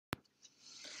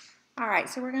All right,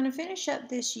 so we're going to finish up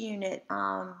this unit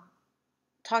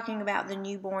talking about the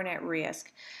newborn at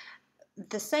risk.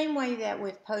 The same way that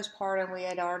with postpartum, we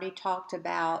had already talked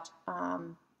about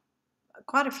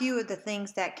quite a few of the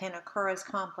things that can occur as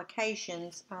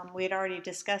complications. We had already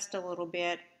discussed a little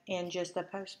bit in just the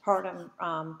postpartum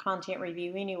content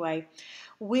review anyway.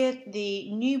 With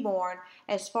the newborn,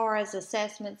 as far as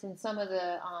assessments and some of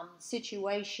the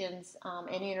situations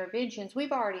and interventions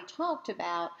we've already talked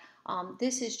about,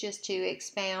 this is just to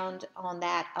expound on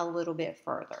that a little bit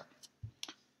further.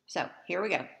 So here we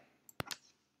go.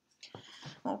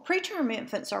 Well, preterm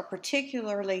infants are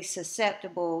particularly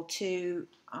susceptible to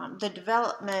the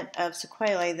development of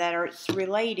sequelae that are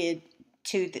related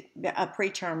to a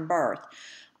preterm birth.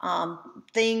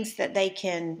 Things that they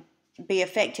can be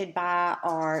affected by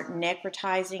are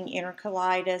necrotizing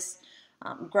enterocolitis,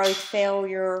 growth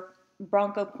failure,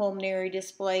 bronchopulmonary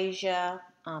dysplasia,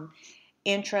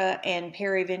 intra and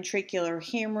periventricular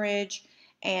hemorrhage,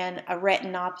 and a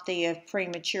retinopathy of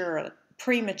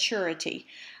prematurity.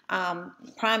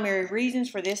 Primary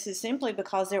reasons for this is simply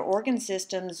because their organ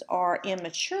systems are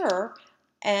immature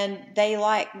and they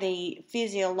lack the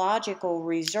physiological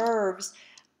reserves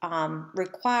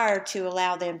required to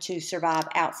allow them to survive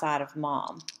outside of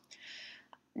mom.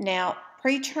 Now,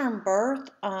 preterm birth,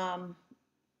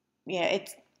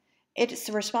 it's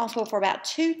responsible for about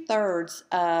 2/3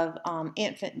 of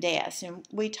infant deaths. And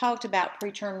we talked about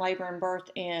preterm labor and birth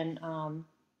and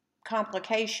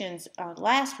complications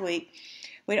last week.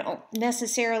 We don't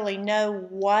necessarily know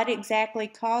what exactly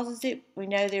causes it. We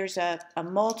know there's a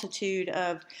multitude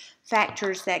of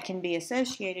factors that can be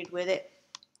associated with it.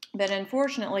 But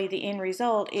unfortunately, the end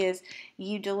result is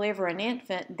you deliver an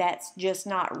infant that's just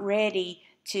not ready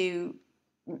to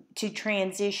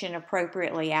transition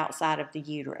appropriately outside of the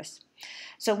uterus.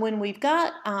 So when we've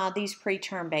got these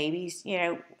preterm babies,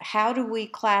 how do we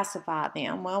classify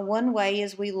them? Well, one way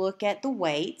is we look at the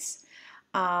weights.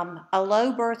 A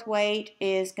low birth weight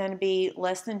is going to be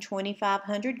less than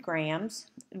 2,500 grams.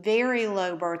 Very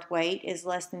low birth weight is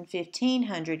less than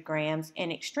 1,500 grams,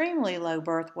 and extremely low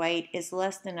birth weight is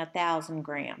less than 1,000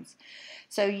 grams.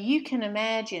 So you can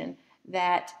imagine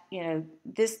that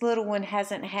this little one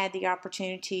hasn't had the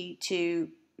opportunity to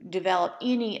develop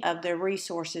any of the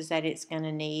resources that it's going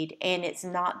to need, and it's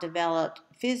not developed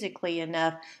physically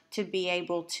enough to be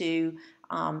able to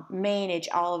manage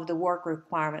all of the work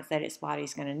requirements that its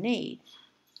body's going to need.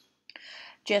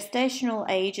 Gestational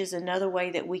age is another way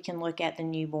that we can look at the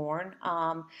newborn.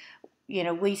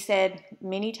 We said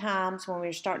many times when we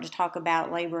were starting to talk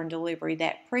about labor and delivery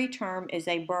that preterm is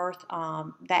a birth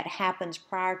that happens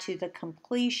prior to the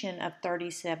completion of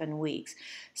 37 weeks.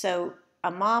 So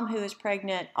a mom who is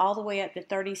pregnant all the way up to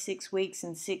 36 weeks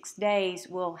and 6 days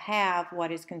will have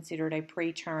what is considered a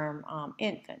preterm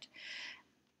infant.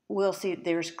 We'll see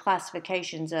there's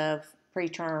classifications of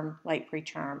preterm, late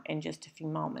preterm in just a few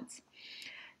moments.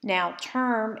 Now,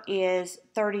 term is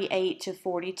 38 to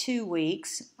 42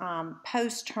 weeks.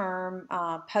 Post-term,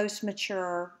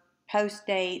 post-mature,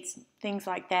 post-dates, things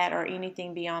like that are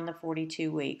anything beyond the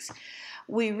 42 weeks.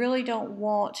 We really don't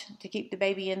want to keep the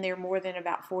baby in there more than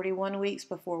about 41 weeks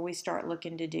before we start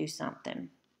looking to do something.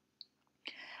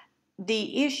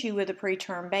 The issue with a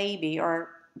preterm baby are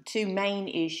two main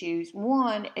issues.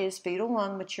 One is fetal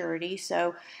lung maturity.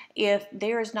 So if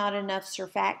there is not enough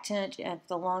surfactant, if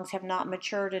the lungs have not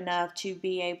matured enough to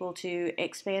be able to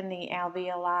expand the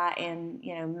alveoli and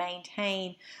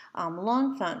maintain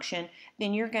lung function,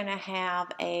 then you're going to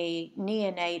have a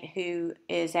neonate who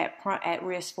is at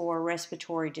risk for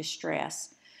respiratory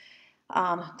distress.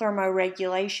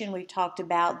 Thermoregulation, we talked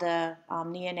about the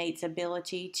neonate's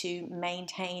ability to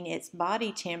maintain its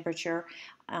body temperature.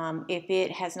 If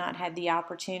it has not had the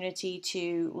opportunity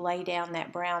to lay down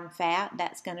that brown fat,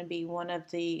 that's going to be one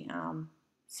of the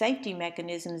safety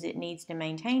mechanisms it needs to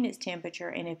maintain its temperature,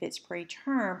 and if it's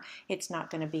preterm, it's not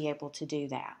going to be able to do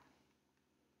that.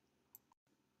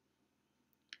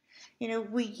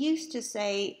 We used to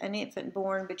say an infant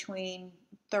born between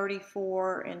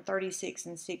 34 and 36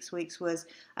 and 6 weeks was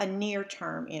a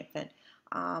near-term infant.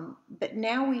 But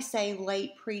now we say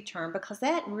late preterm because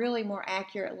that really more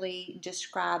accurately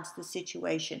describes the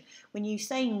situation. When you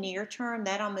say near term,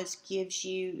 that almost gives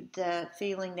you the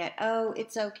feeling that, oh,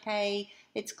 it's okay,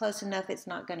 it's close enough, it's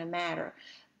not going to matter.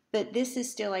 But this is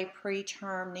still a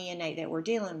preterm neonate that we're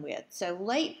dealing with. So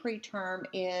late preterm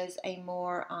is a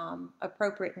more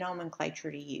appropriate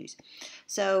nomenclature to use.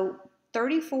 So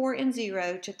 34 and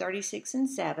 0 to 36 and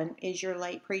 7 is your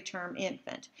late preterm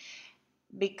infant.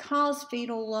 because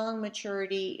fetal lung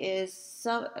maturity is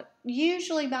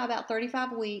usually by about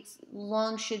 35 weeks,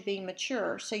 lungs should be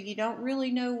mature. So you don't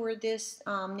really know where this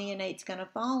neonate's going to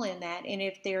fall in that. And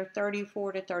if they're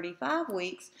 34 to 35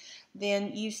 weeks,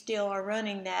 then you still are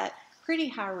running that pretty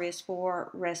high risk for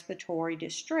respiratory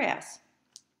distress.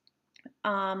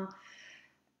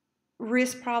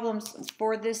 Risk problems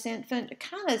for this infant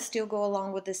kind of still go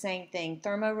along with the same thing: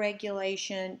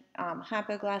 thermoregulation,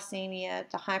 hypoglycemia,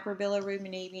 the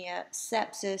hyperbilirubinemia,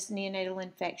 sepsis, neonatal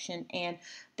infection, and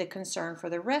the concern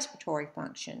for the respiratory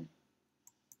function.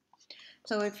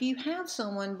 So if you have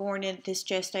someone born at this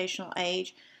gestational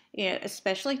age,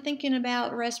 especially thinking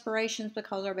about respirations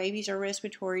because our babies are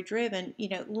respiratory driven,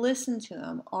 listen to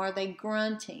them. Are they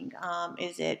grunting?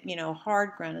 Is it, a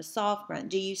hard grunt, a soft grunt?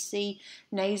 Do you see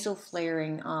nasal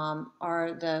flaring?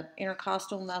 Are the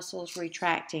intercostal muscles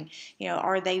retracting?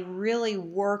 Are they really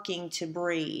working to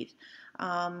breathe?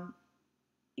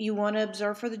 You want to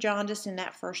observe for the jaundice in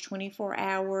that first 24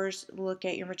 hours. Look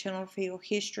at your maternal fetal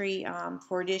history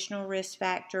for additional risk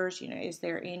factors. Is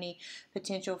there any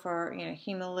potential for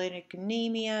hemolytic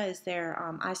anemia? Is there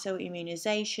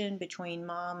isoimmunization between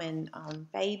mom and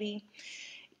baby?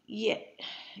 Yeah,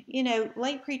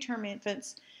 late preterm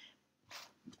infants,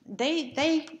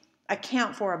 they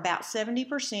account for about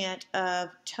 70% of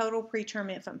total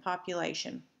preterm infant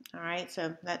population. All right,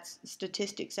 so that's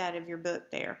statistics out of your book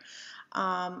there.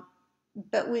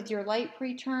 But with your late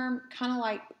preterm, kind of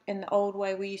like in the old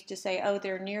way we used to say, oh,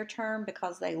 they're near term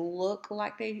because they look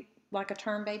like a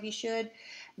term baby should.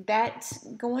 That's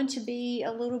going to be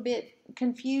a little bit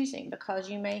confusing because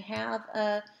you may have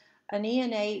a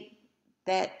neonate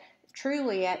that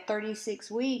truly at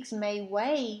 36 weeks may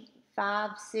weigh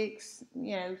 5, 6,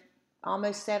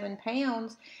 almost 7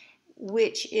 pounds,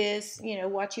 which is,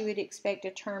 what you would expect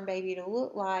a term baby to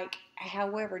look like.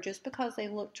 However, just because they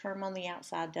look term on the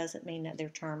outside doesn't mean that they're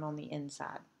term on the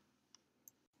inside.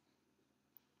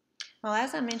 Well,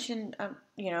 as I mentioned, on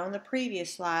the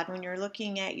previous slide, when you're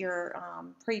looking at your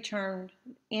preterm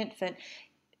infant,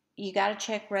 you got to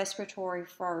check respiratory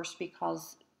first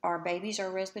because our babies are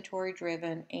respiratory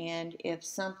driven, and if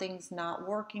something's not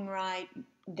working right,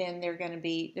 then there's going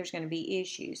to be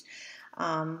issues.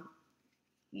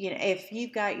 If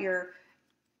you've got your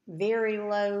very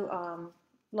low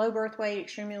birth weight,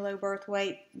 extremely low birth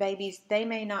weight babies, they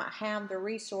may not have the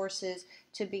resources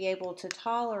to be able to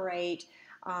tolerate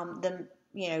the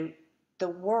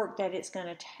work that it's going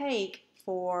to take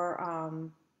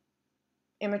for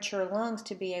immature lungs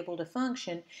to be able to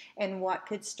function, and what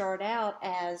could start out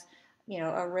as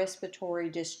a respiratory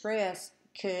distress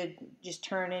could just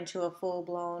turn into a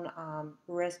full-blown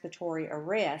respiratory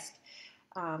arrest.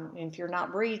 If you're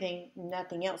not breathing,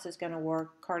 nothing else is going to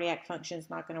work. Cardiac function is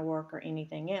not going to work, or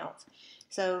anything else.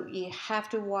 So you have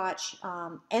to watch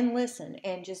and listen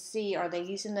and just see, are they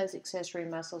using those accessory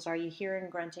muscles? Are you hearing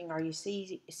grunting? Are you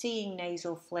seeing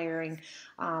nasal flaring?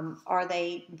 Are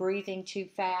they breathing too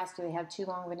fast? Do they have too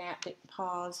long of an apneic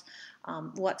pause?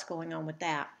 What's going on with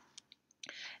that?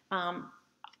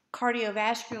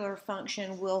 Cardiovascular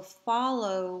function will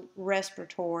follow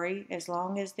respiratory. As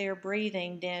long as they're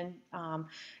breathing, then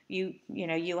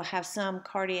you'll have some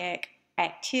cardiac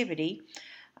activity.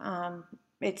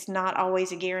 It's not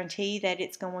always a guarantee that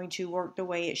it's going to work the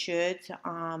way it should.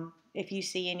 If you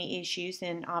see any issues,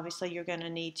 then obviously you're going to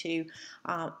need to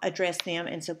address them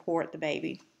and support the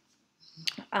baby.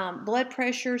 Blood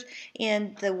pressures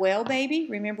in the well baby.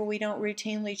 Remember, we don't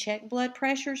routinely check blood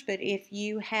pressures, but if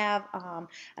you have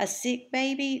a sick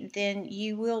baby, then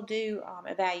you will do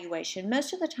evaluation.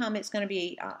 Most of the time it's going to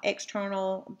be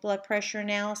external blood pressure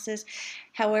analysis.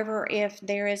 However, if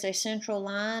there is a central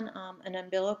line, an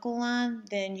umbilical line,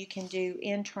 then you can do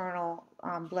internal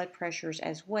blood pressures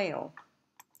as well.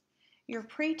 Your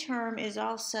preterm is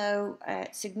also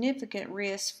at significant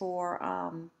risk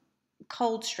for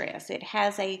cold stress. It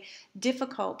has a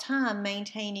difficult time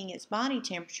maintaining its body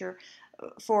temperature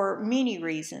for many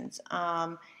reasons.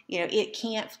 It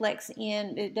can't flex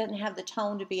in. It doesn't have the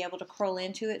tone to be able to curl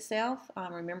into itself.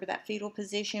 Remember that fetal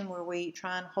position where we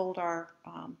try and hold our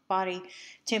body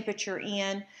temperature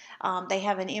in. They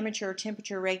have an immature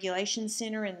temperature regulation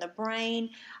center in the brain.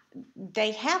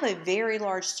 They have a very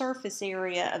large surface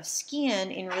area of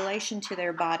skin in relation to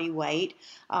their body weight.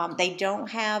 They don't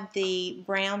have the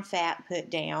brown fat put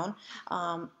down.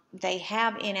 They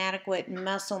have inadequate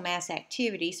muscle mass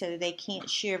activity, so they can't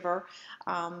shiver.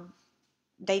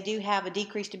 They do have a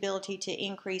decreased ability to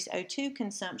increase O2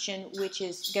 consumption, which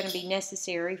is going to be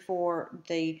necessary for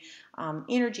the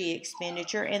energy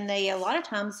expenditure, and they a lot of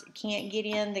times can't get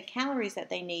in the calories that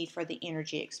they need for the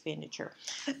energy expenditure.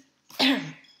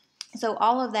 So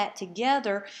all of that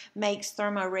together makes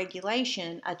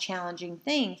thermoregulation a challenging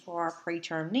thing for our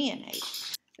preterm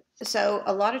neonate. So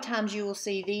a lot of times you will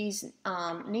see these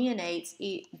neonates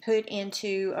put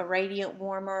into a radiant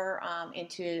warmer,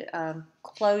 into a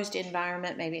closed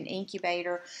environment, maybe an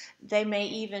incubator. They may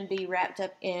even be wrapped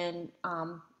up in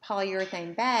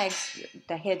polyurethane bags,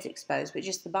 the head's exposed, but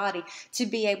just the body, to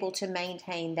be able to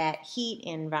maintain that heat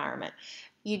environment.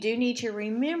 You do need to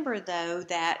remember, though,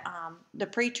 that the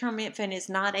preterm infant is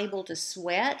not able to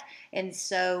sweat, and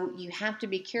so you have to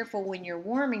be careful when you're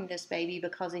warming this baby,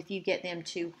 because if you get them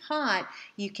too hot,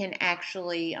 you can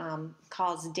actually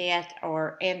cause death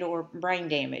or brain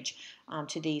damage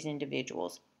to these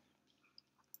individuals.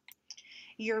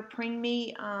 Your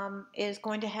preemie is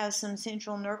going to have some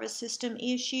central nervous system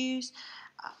issues.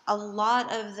 A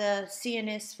lot of the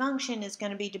CNS function is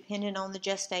going to be dependent on the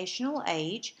gestational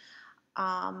age.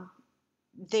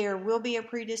 There will be a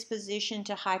predisposition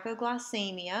to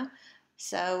hypoglycemia.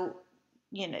 So,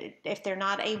 if they're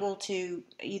not able to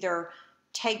either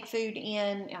take food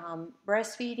in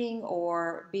breastfeeding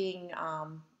or being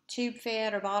tube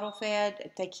fed or bottle fed,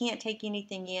 if they can't take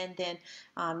anything in, then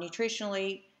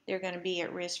nutritionally they're going to be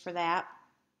at risk for that.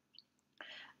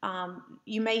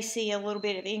 You may see a little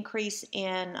bit of increase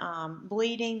in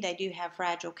bleeding. They do have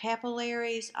fragile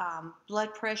capillaries.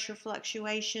 Blood pressure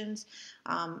fluctuations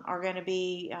are going to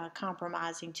be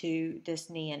compromising to this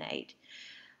neonate.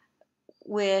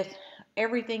 With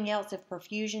everything else, if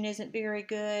perfusion isn't very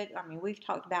good, we've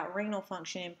talked about renal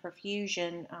function and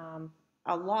perfusion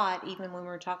a lot, even when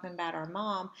we're talking about our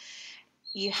mom.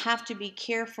 You have to be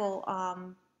careful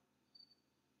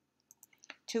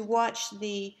to watch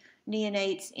the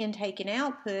neonates intake and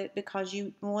output, because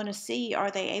you want to see,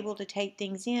 are they able to take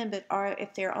things in, but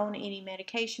if they're on any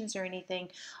medications or anything,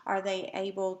 are they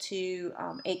able to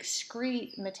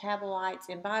excrete metabolites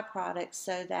and byproducts,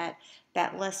 so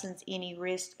that lessens any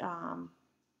risk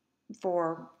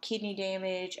for kidney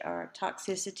damage or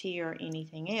toxicity or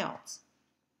anything else.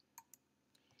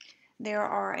 There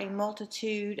are a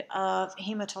multitude of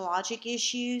hematologic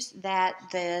issues that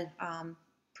the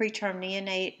preterm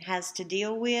neonate has to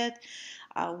deal with.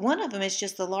 One of them is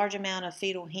just the large amount of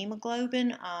fetal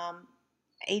hemoglobin.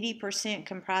 80%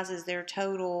 comprises their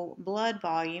total blood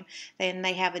volume. Then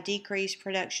they have a decreased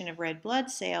production of red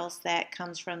blood cells that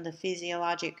comes from the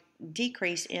physiologic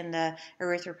decrease in the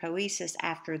erythropoiesis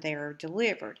after they're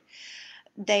delivered.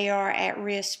 They are at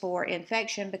risk for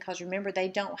infection because, remember, they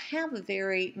don't have a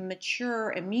very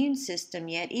mature immune system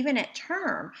yet. Even at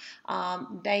term,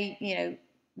 they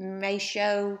may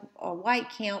show a white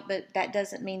count, but that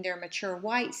doesn't mean they're mature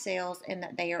white cells and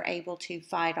that they are able to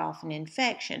fight off an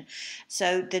infection.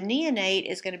 So the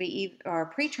neonate is going to be,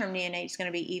 or preterm neonate is going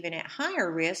to be even at higher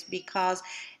risk, because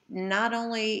not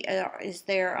only is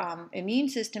their immune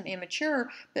system immature,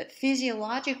 but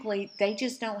physiologically they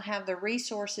just don't have the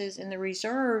resources and the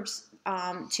reserves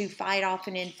to fight off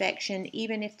an infection,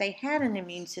 even if they had an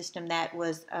immune system that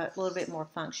was a little bit more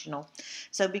functional.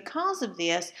 So because of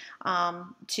this,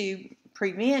 to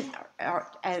prevent, or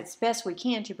as best we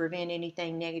can to prevent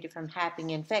anything negative from happening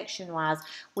infection-wise,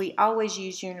 we always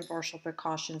use universal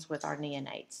precautions with our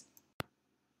neonates.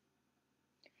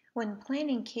 When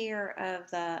planning care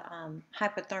of the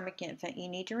hypothermic infant, you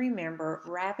need to remember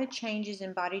rapid changes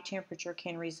in body temperature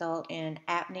can result in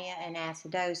apnea and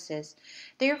acidosis.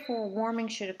 Therefore, warming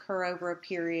should occur over a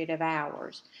period of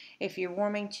hours. If you're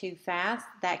warming too fast,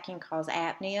 that can cause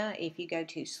apnea. If you go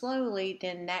too slowly,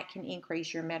 then that can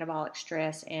increase your metabolic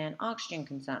stress and oxygen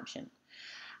consumption.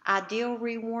 Ideal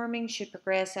rewarming should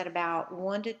progress at about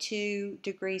 1 to 2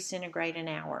 degrees centigrade an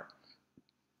hour.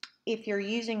 If you're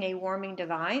using a warming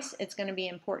device, it's going to be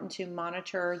important to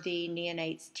monitor the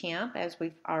neonate's temp, as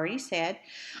we've already said.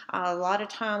 A lot of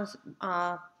times,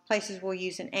 places will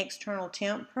use an external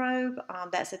temp probe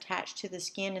that's attached to the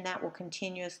skin, and that will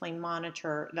continuously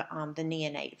monitor the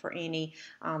neonate for any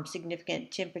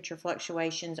significant temperature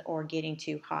fluctuations or getting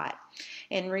too hot.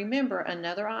 And remember,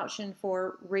 another option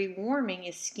for rewarming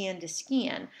is skin to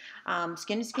skin.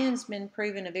 Skin to skin has been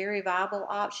proven a very viable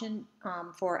option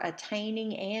for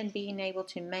attaining and being able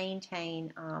to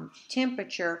maintain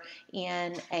temperature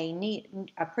in a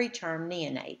preterm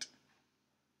neonate.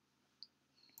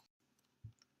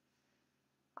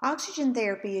 Oxygen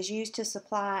therapy is used to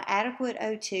supply adequate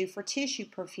O2 for tissue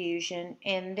perfusion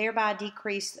and thereby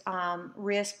decrease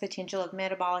risk potential of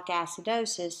metabolic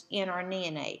acidosis in our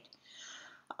neonate.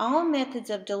 All methods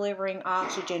of delivering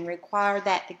oxygen require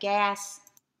that the gas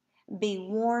be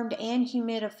warmed and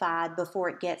humidified before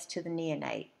it gets to the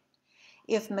neonate.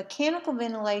 If mechanical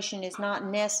ventilation is not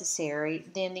necessary,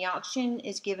 then the oxygen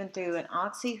is given through an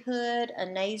oxy hood, a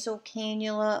nasal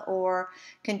cannula, or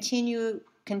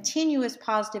continuous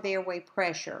positive airway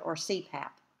pressure, or CPAP.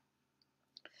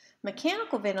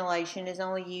 Mechanical ventilation is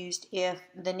only used if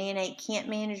the neonate can't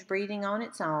manage breathing on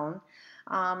its own,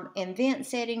 and vent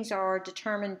settings are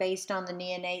determined based on the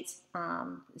neonate's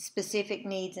specific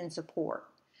needs and support.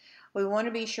 We want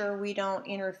to be sure we don't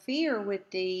interfere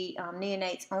with the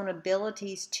neonate's own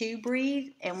abilities to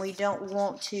breathe, and we don't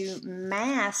want to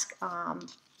mask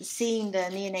seeing the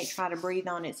neonate try to breathe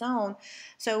on its own.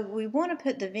 So we want to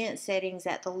put the vent settings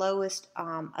at the lowest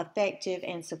effective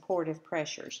and supportive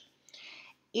pressures.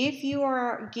 If you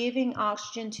are giving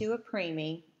oxygen to a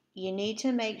preemie, you need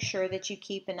to make sure that you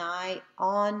keep an eye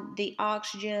on the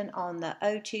oxygen, on the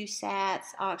O2 sats,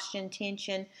 oxygen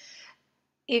tension.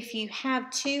 If you have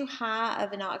too high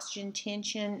of an oxygen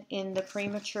tension in the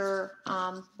premature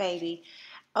baby,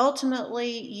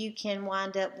 ultimately you can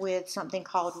wind up with something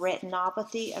called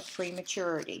retinopathy of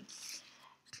prematurity.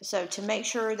 So to make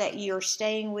sure that you're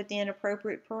staying within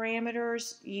appropriate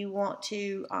parameters, you want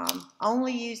to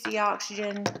only use the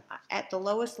oxygen at the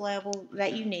lowest level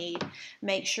that you need.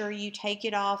 Make sure you take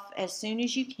it off as soon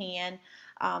as you can.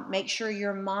 Make sure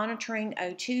you're monitoring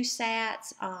O2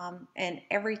 sats and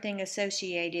everything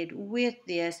associated with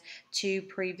this to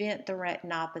prevent the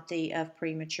retinopathy of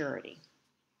prematurity.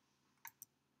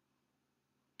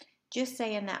 Just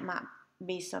saying that might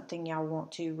be something y'all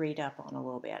want to read up on a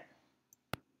little bit.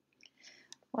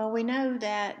 Well, we know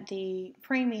that the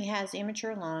preemie has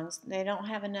immature lungs. They don't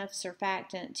have enough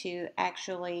surfactant to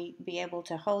actually be able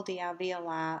to hold the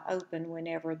alveoli open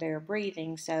whenever they're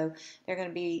breathing, so they're going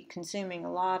to be consuming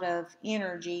a lot of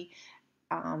energy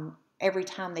every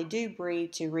time they do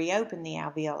breathe to reopen the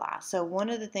alveoli. So one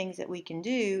of the things that we can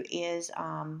do is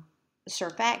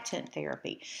surfactant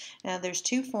therapy. Now, there's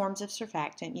two forms of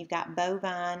surfactant. You've got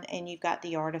bovine and you've got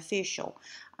the artificial.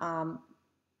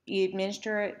 You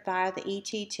administer it via the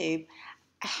ET tube.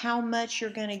 How much you're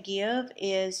going to give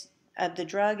is the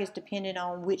drug is dependent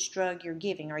on which drug you're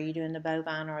giving. Are you doing the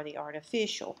bovine or the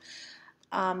artificial?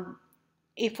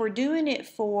 If we're doing it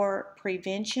for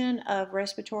prevention of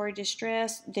respiratory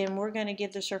distress, then we're going to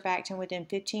give the surfactant within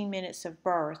 15 minutes of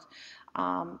birth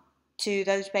to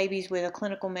those babies with a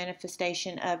clinical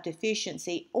manifestation of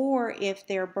deficiency, or if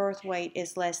their birth weight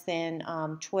is less than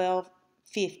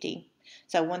 1250.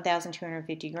 So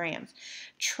 1,250 grams.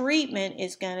 Treatment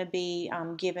is going to be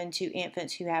given to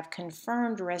infants who have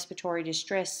confirmed respiratory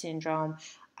distress syndrome,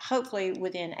 hopefully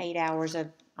within 8 hours of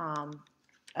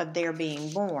their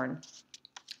being born.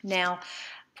 Now,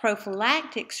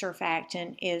 prophylactic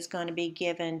surfactant is going to be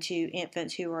given to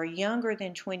infants who are younger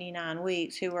than 29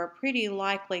 weeks who are pretty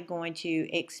likely going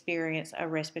to experience a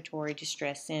respiratory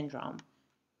distress syndrome.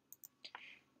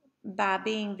 By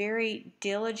being very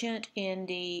diligent in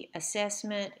the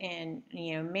assessment and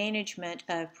management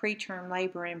of preterm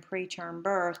labor and preterm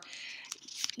birth,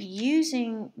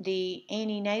 using the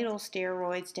antenatal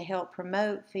steroids to help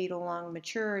promote fetal lung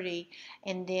maturity,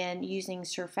 and then using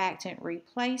surfactant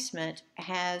replacement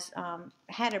has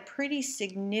had a pretty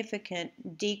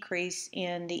significant decrease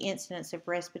in the incidence of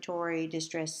respiratory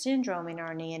distress syndrome in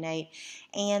our neonate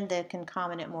and the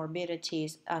concomitant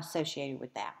morbidities associated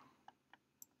with that.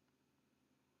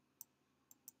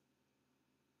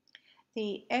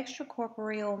 The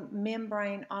extracorporeal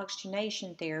membrane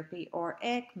oxygenation therapy, or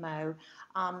ECMO,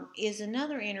 is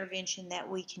another intervention that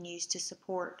we can use to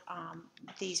support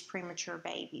these premature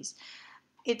babies.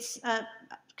 It's kind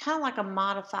of like a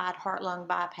modified heart-lung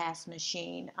bypass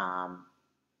machine.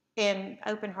 In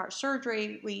open heart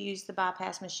surgery, we use the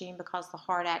bypass machine because the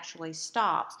heart actually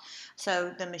stops,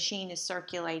 so the machine is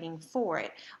circulating for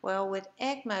it. Well, with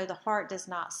ECMO, the heart does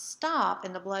not stop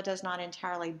and the blood does not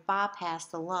entirely bypass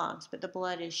the lungs, but the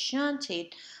blood is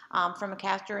shunted from a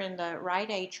catheter in the right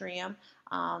atrium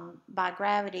by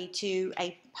gravity to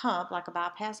a pump, like a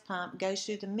bypass pump, goes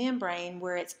through the membrane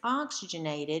where it's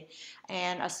oxygenated,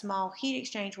 and a small heat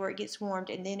exchange where it gets warmed,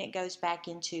 and then it goes back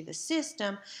into the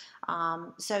system.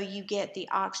 So you get the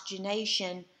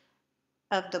oxygenation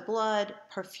of the blood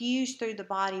perfused through the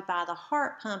body by the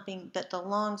heart pumping, but the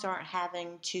lungs aren't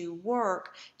having to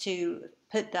work to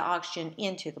put the oxygen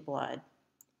into the blood.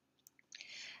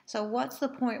 So what's the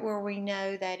point where we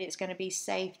know that it's going to be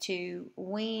safe to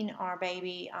wean our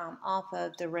baby off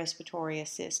of the respiratory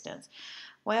assistance?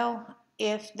 Well,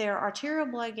 if their arterial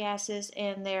blood gases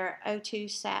and their O2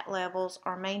 sat levels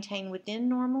are maintained within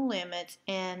normal limits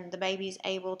and the baby is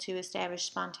able to establish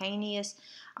spontaneous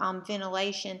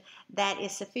ventilation, that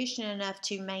is sufficient enough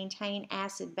to maintain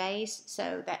acid base.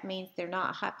 So that means they're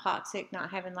not hypoxic,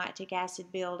 not having lactic acid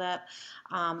buildup,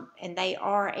 and they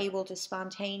are able to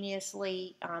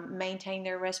spontaneously maintain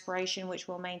their respiration, which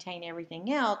will maintain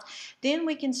everything else. Then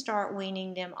we can start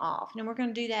weaning them off. And we're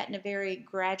going to do that in a very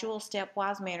gradual,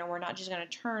 stepwise manner. We're not just going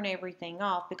to turn everything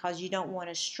off because you don't want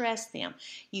to stress them.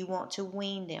 You want to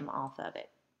wean them off of it.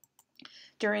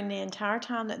 During the entire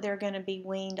time that they're going to be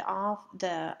weaned off,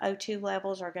 the O2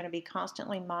 levels are going to be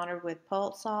constantly monitored with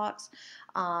pulse ox,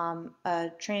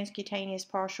 a transcutaneous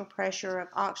partial pressure of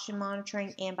oxygen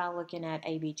monitoring, and by looking at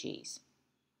ABGs.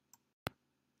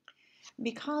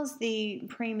 Because the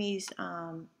preemies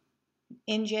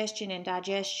ingestion and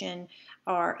digestion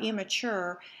are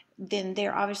immature, then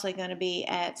they're obviously going to be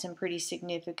at some pretty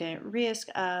significant risk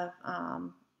of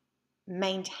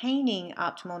maintaining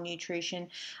optimal nutrition.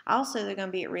 Also, they're going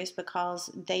to be at risk because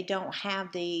they don't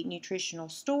have the nutritional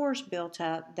stores built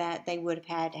up that they would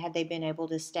have had they been able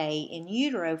to stay in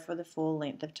utero for the full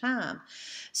length of time.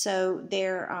 So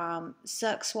their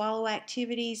suck swallow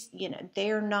activities,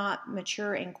 they're not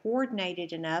mature and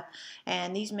coordinated enough,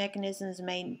 and these mechanisms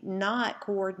may not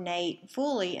coordinate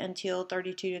fully until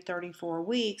 32 to 34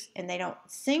 weeks, and they don't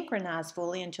synchronize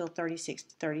fully until 36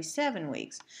 to 37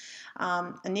 weeks.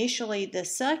 Initially, the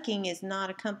sucking is not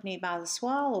accompanied by the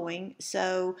swallowing,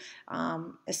 so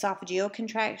esophageal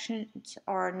contractions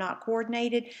are not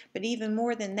coordinated, but even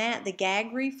more than that, the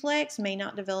gag reflex may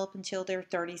not develop until their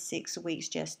 36 weeks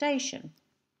gestation.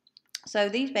 So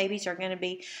these babies are going to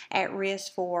be at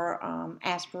risk for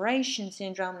aspiration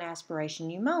syndrome and aspiration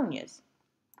pneumonias.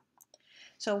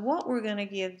 So what we're going to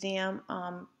give them,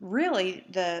 really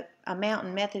the amount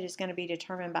and method is going to be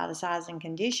determined by the size and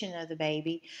condition of the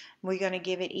baby. We're going to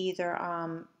give it either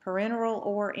parenteral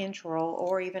or enteral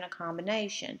or even a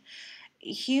combination.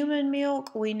 Human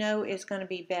milk we know is going to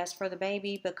be best for the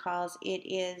baby because it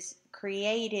is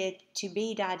created to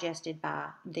be digested by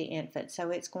the infant, so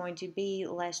it's going to be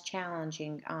less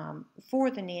challenging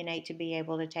for the neonate to be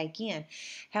able to take in.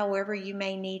 However, you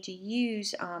may need to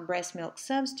use breast milk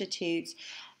substitutes.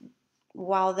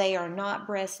 While they are not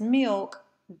breast milk,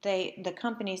 the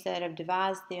companies that have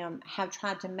devised them have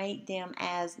tried to make them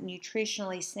as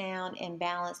nutritionally sound and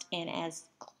balanced and as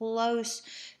close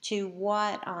to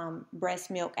what breast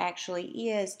milk actually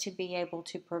is to be able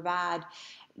to provide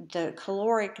the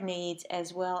caloric needs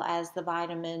as well as the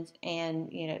vitamins and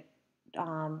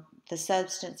the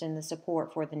substance and the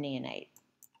support for the neonate.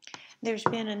 There's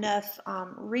been enough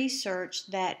research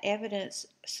that evidence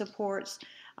supports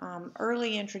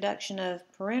early introduction of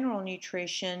parenteral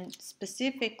nutrition,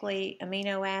 specifically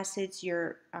amino acids,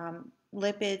 your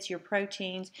lipids, your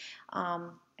proteins,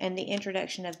 and the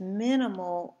introduction of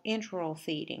minimal enteral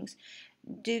feedings.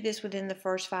 Do this within the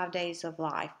first 5 days of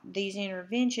life. These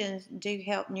interventions do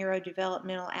help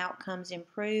neurodevelopmental outcomes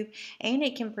improve, and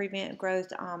it can prevent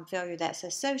growth failure that's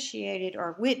associated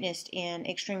or witnessed in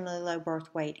extremely low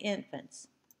birth weight infants.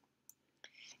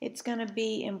 It's going to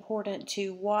be important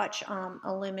to watch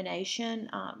elimination.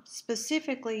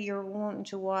 Specifically, you're wanting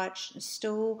to watch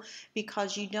stool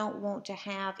because you don't want to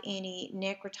have any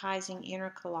necrotizing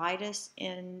enterocolitis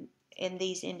in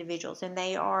these individuals, and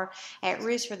they are at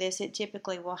risk for this. It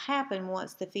typically will happen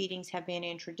once the feedings have been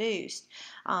introduced.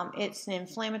 It's an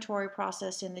inflammatory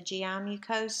process in the GI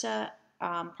mucosa.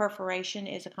 Perforation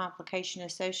is a complication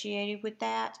associated with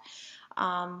that.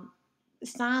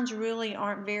 Signs really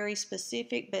aren't very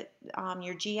specific, but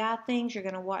your GI things, you're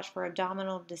going to watch for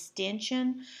abdominal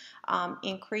distension,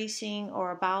 increasing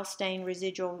or bile stain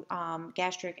residual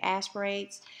gastric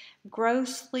aspirates,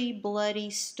 grossly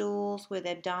bloody stools with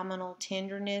abdominal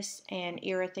tenderness and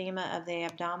erythema of the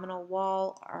abdominal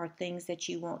wall are things that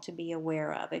you want to be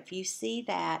aware of. If you see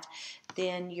that,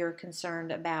 then you're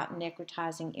concerned about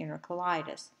necrotizing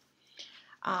enterocolitis.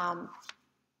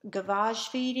 Gavage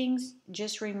feedings,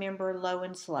 just remember low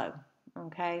and slow.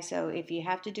 Okay, so if you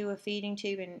have to do a feeding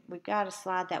tube, and we've got a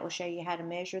slide that will show you how to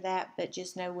measure that, but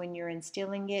just know when you're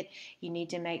instilling it, you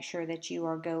need to make sure that you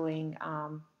are going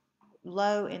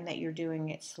low and that you're doing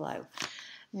it slow.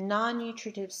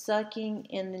 Non-nutritive sucking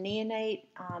in the neonate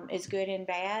is good and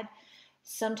bad.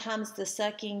 Sometimes the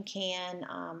sucking can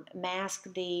mask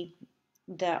the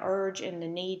urge and the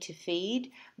need to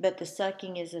feed, but the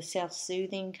sucking is a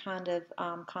self-soothing kind of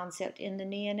concept in the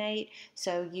neonate,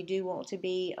 so you do want to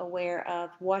be aware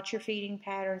of what your feeding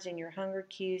patterns and your hunger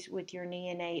cues with your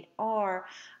neonate are,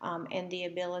 and the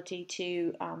ability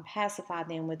to pacify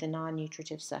them with the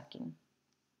non-nutritive sucking.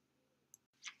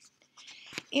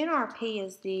 NRP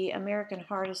is the American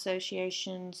Heart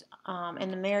Association's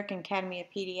and the American Academy of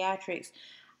Pediatrics,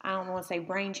 I don't want to say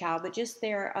brainchild, but just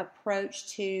their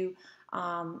approach to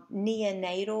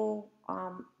neonatal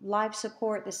life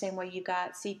support, the same way you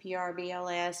got CPR,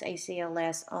 BLS,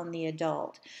 ACLS on the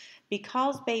adult.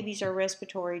 Because babies are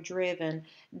respiratory driven,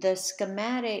 the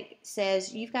schematic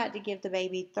says you've got to give the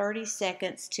baby 30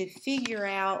 seconds to figure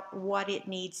out what it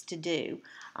needs to do.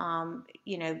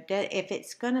 If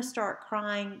it's going to start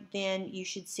crying, then you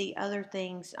should see other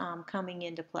things coming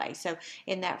into play. So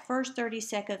in that first 30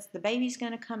 seconds, the baby's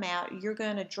going to come out, you're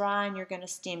going to dry and you're going to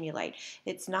stimulate.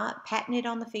 It's not patting it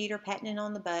on the feet or patting it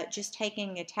on the butt, just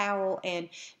taking a towel and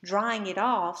drying it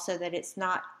off so that it's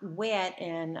not wet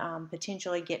and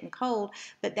potentially getting cold,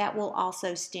 but that will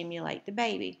also stimulate the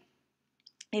baby.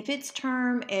 If it's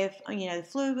term, if the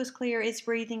fluid was clear, it's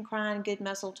breathing, crying, good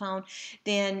muscle tone,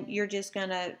 then you're just going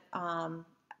to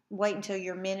wait until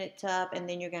your minute's up, and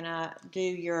then you're going to do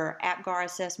your APGAR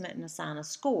assessment and assign a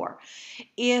score.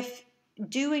 If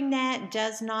doing that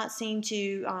does not seem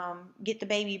to get the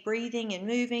baby breathing and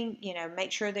moving,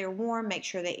 make sure they're warm, make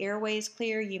sure the airway is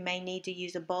clear. You may need to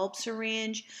use a bulb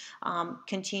syringe,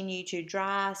 continue to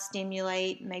dry,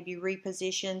 stimulate, maybe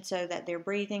reposition so that they're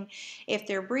breathing. If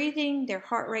they're breathing, their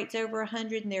heart rate's over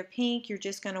 100 and they're pink, you're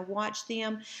just going to watch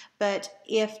them. But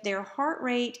if their heart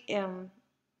rate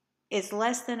is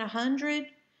less than 100,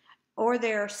 or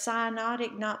they're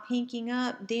cyanotic, not pinking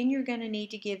up, then you're going to need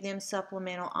to give them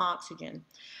supplemental oxygen.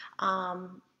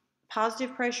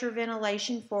 Positive pressure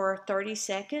ventilation for 30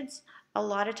 seconds. A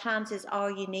lot of times is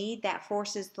all you need. That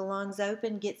forces the lungs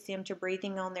open, gets them to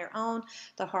breathing on their own.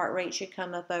 The heart rate should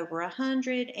come up over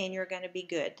 100 and you're going to be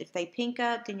good. If they pink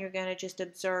up, then you're going to just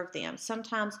observe them.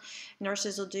 Sometimes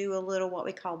nurses will do a little what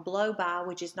we call blow by,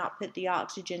 which is not put the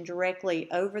oxygen directly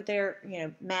over their,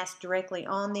 mask directly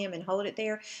on them and hold it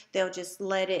there. They'll just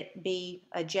let it be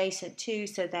adjacent to,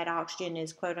 so that oxygen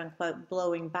is quote unquote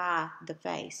blowing by the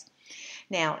face.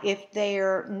 Now, if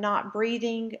they're not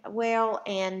breathing well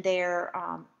and their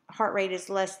heart rate is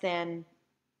less than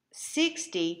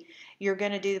 60, you're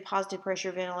going to do the positive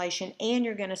pressure ventilation and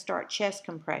you're going to start chest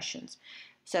compressions.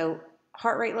 So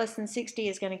heart rate less than 60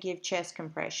 is going to give chest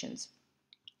compressions.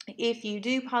 If you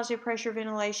do positive pressure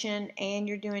ventilation and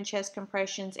you're doing chest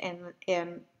compressions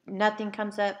and nothing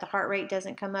comes up, the heart rate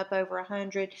doesn't come up over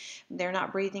 100, they're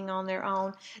not breathing on their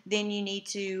own, then you need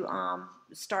to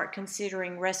start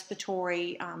considering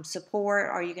respiratory support.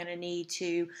 Are you going to need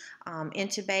to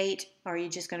intubate? Are you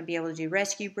just going to be able to do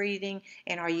rescue breathing?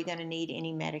 And are you going to need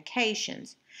any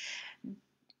medications?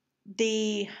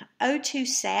 The O2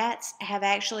 sats have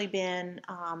actually been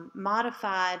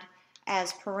modified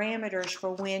as parameters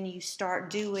for when you start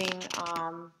doing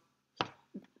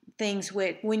things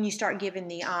with when you start giving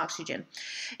the oxygen.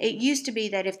 It used to be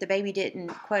that if the baby didn't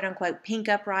quote unquote pink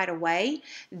up right away,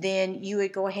 then you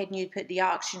would go ahead and you'd put the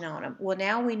oxygen on them. Well,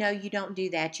 now we know you don't do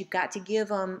that. You've got to give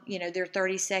them, their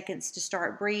 30 seconds to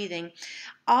start breathing.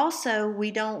 Also,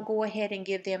 we don't go ahead and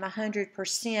give them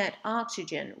 100%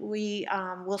 oxygen. We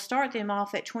will start them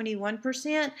off at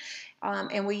 21%,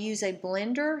 and we use a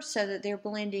blender so that they're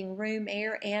blending room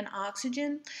air and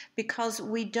oxygen, because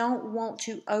we don't want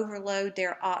to overload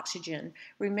their oxygen.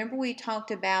 Remember, we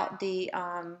talked about the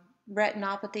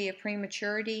retinopathy of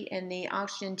prematurity and the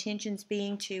oxygen tensions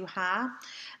being too high.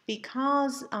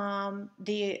 Because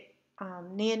the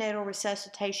neonatal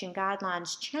resuscitation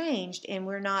guidelines changed and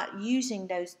we're not using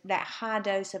that high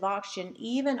dose of oxygen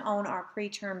even on our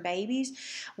preterm babies,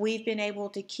 we've been able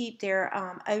to keep their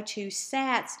O2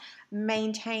 sats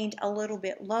maintained a little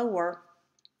bit lower.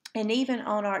 And even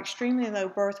on our extremely low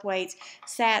birth weights,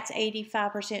 SATs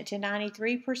 85% to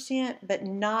 93%, but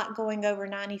not going over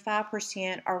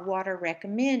 95% are what are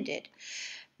recommended.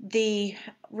 The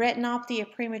retinopathy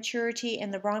of prematurity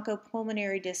and the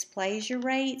bronchopulmonary dysplasia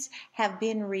rates have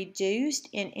been reduced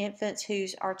in infants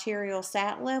whose arterial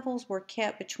SAT levels were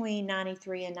kept between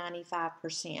 93 and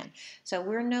 95%. So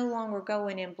we're no longer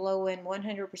going and blowing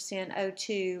 100%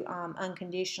 O2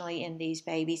 unconditionally in these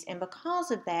babies, and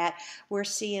because of that, we're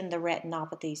seeing the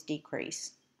retinopathies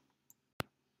decrease.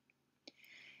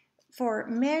 For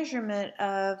measurement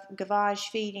of gavage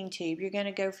feeding tube, you're going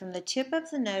to go from the tip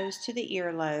of the nose to the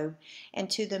earlobe and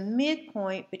to the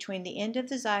midpoint between the end of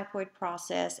the xiphoid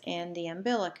process and the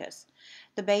umbilicus.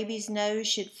 The baby's nose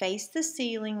should face the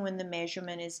ceiling when the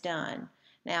measurement is done.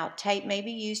 Now, tape may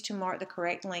be used to mark the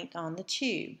correct length on the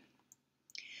tube.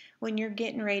 When you're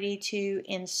getting ready to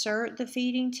insert the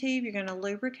feeding tube, you're going to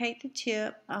lubricate the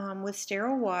tip with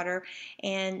sterile water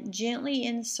and gently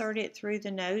insert it through the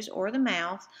nose or the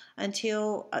mouth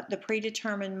until the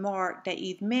predetermined mark that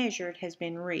you've measured has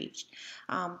been reached.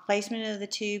 Placement of the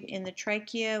tube in the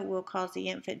trachea will cause the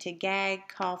infant to gag,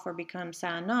 cough, or become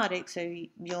cyanotic, so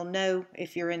you'll know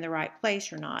if you're in the right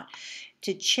place or not.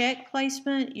 To check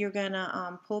placement, you're going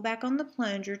to pull back on the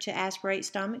plunger to aspirate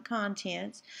stomach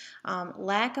contents.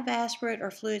 Lack of aspirate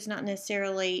or fluids not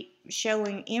necessarily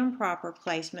showing improper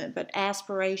placement, but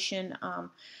aspiration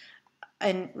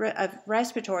of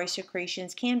respiratory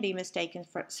secretions can be mistaken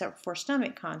for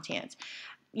stomach contents.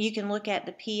 You can look at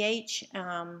the pH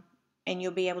and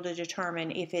you'll be able to determine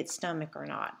if it's stomach or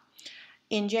not.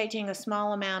 Injecting a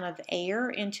small amount of air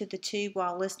into the tube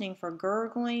while listening for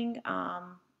gurgling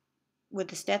with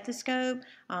the stethoscope.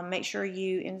 Make sure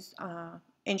you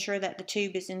ensure that the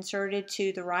tube is inserted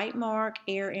to the right mark.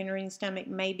 Air entering the stomach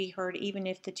may be heard even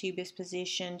if the tube is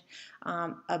positioned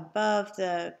above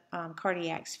the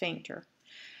cardiac sphincter.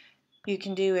 You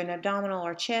can do an abdominal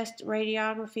or chest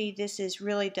radiography. This is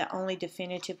really the only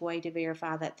definitive way to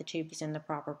verify that the tube is in the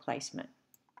proper placement.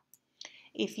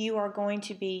 If you are going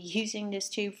to be using this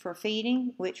tube for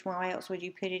feeding, which why else would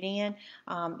you put it in?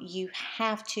 You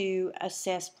have to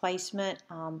assess placement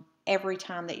every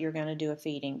time that you're going to do a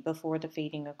feeding before the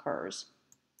feeding occurs.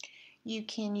 You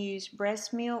can use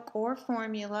breast milk or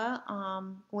formula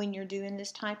when you're doing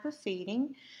this type of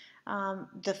feeding.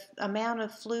 The amount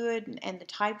of fluid and the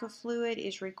type of fluid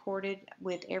is recorded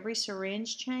with every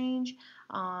syringe change.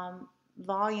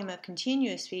 Volume of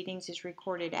continuous feedings is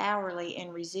recorded hourly,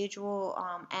 and residual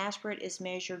aspirate is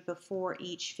measured before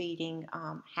each feeding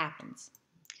happens.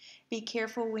 Be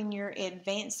careful when you're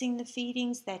advancing the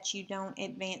feedings that you don't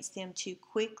advance them too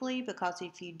quickly, because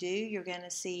if you do, you're going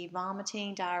to see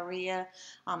vomiting, diarrhea,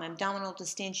 abdominal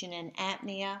distension, and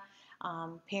apnea.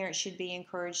 Parents should be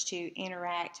encouraged to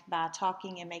interact by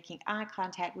talking and making eye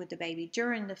contact with the baby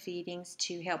during the feedings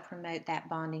to help promote that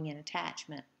bonding and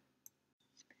attachment.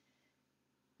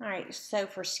 All right, so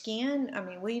for skin,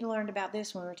 we learned about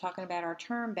this when we were talking about our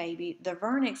term baby. The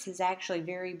Vernix is actually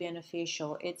very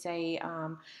beneficial. It's a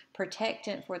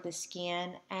protectant for the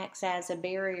skin, acts as a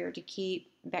barrier to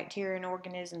keep bacteria and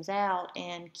organisms out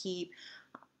and keep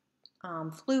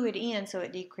fluid in, so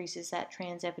it decreases that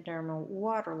transepidermal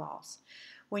water loss.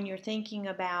 When you're thinking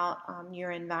about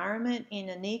your environment in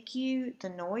a NICU, the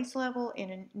noise level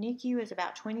in a NICU is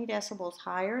about 20 decibels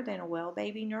higher than a well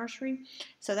baby nursery.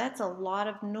 So that's a lot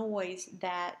of noise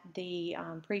that the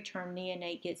preterm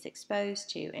neonate gets exposed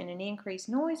to. And an increased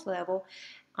noise level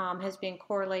has been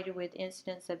correlated with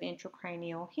incidence of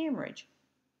intracranial hemorrhage.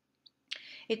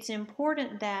 It's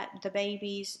important that the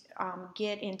babies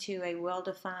get into a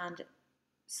well-defined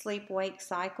sleep-wake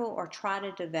cycle or try to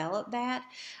develop that.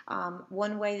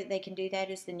 One way that they can do that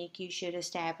is the NICU should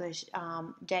establish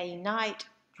day-night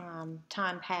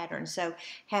time patterns. So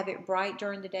have it bright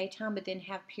during the daytime, but then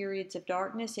have periods of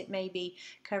darkness. It may be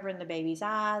covering the baby's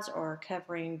eyes or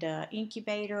covering the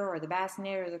incubator or the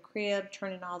bassinet or the crib,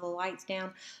 turning all the lights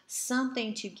down.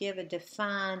 Something to give a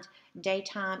defined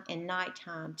daytime and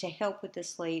nighttime to help with the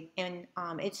sleep. And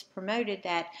it's promoted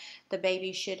that the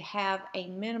baby should have a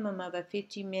minimum of a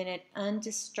 50-minute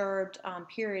undisturbed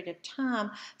period of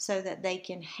time so that they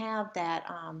can have that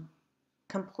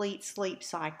complete sleep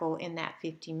cycle in that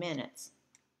 50 minutes.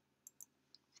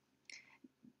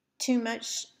 Too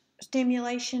much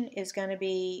stimulation is going to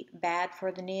be bad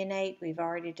for the neonate. We've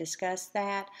already discussed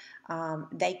that.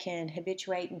 They can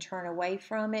habituate and turn away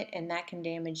from it, and that can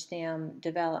damage them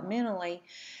developmentally.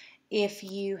 If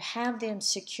you have them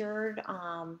secured,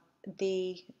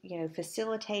 the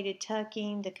facilitated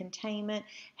tucking, the containment,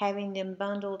 having them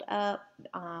bundled up,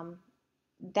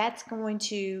 that's going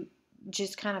to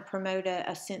just kind of promote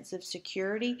a sense of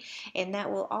security, and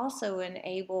that will also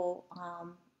enable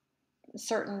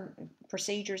certain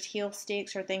procedures, heel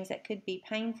sticks, or things that could be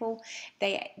painful.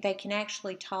 They can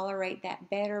actually tolerate that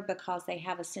better because they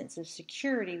have a sense of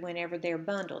security whenever they're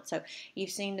bundled. So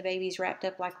you've seen the babies wrapped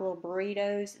up like little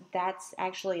burritos. That's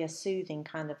actually a soothing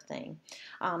kind of thing.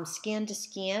 Skin to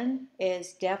skin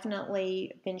is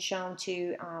definitely been shown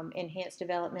to enhance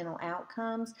developmental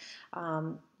outcomes.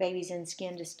 Babies in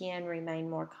skin to skin remain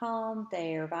more calm.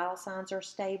 Their vital signs are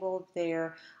stable.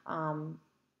 Their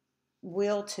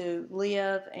will to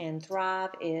live and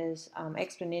thrive is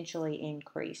exponentially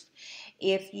increased.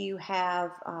 If you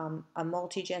have a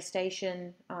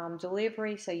multi-gestation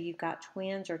delivery, so you've got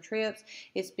twins or trips,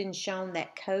 it's been shown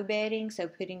that co-bedding, so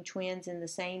putting twins in the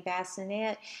same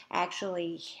bassinet,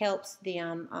 actually helps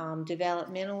them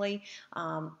developmentally,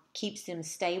 keeps them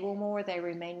stable more. They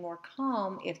remain more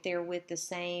calm if they're with the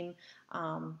same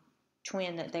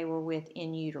twin that they were with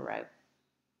in utero.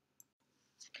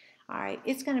 All right,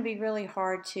 it's going to be really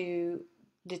hard to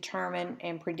determine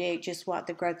and predict just what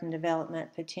the growth and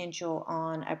development potential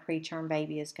on a preterm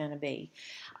baby is going to be.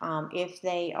 If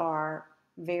they are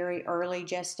very early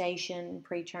gestation,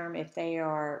 preterm, if they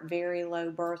are very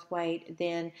low birth weight,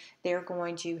 then they're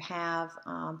going to have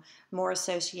more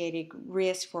associated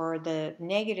risk for the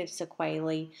negative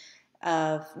sequelae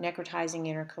of necrotizing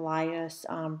enterocolitis,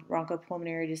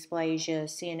 bronchopulmonary dysplasia,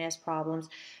 CNS problems.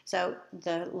 So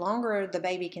the longer the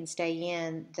baby can stay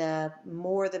in, the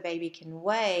more the baby can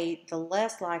weigh, the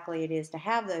less likely it is to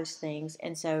have those things,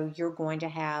 and so you're going to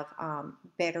have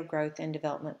better growth and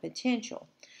development potential.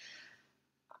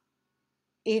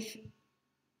 If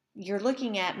you're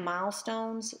looking at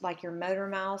milestones, like your motor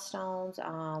milestones,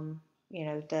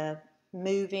 the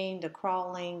moving, the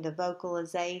crawling, the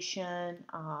vocalization,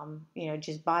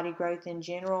 just body growth in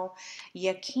general,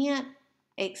 you can't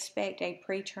expect a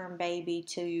preterm baby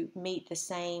to meet the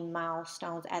same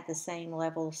milestones at the same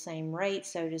level, same rate,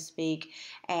 so to speak,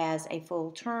 as a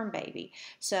full-term baby.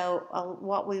 So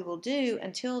what we will do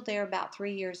until they're about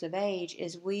 3 years of age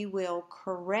is we will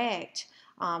correct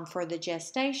for the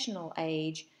gestational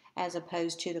age as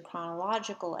opposed to the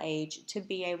chronological age to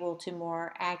be able to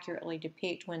more accurately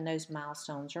depict when those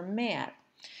milestones are met.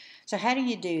 So how do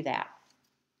you do that?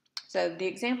 So the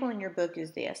example in your book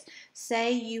is this.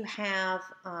 Say you have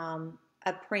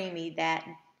a preemie that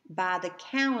by the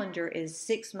calendar is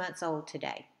 6 months old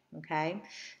today. Okay,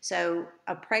 so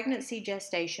a pregnancy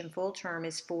gestation full term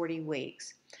is 40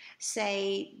 weeks.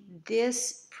 Say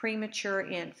this premature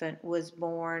infant was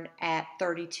born at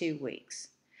 32 weeks.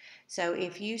 So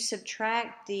if you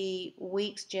subtract the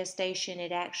weeks gestation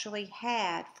it actually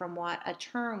had from what a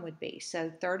term would be,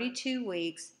 so 32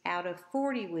 weeks out of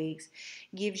 40 weeks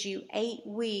gives you 8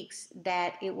 weeks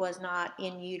that it was not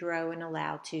in utero and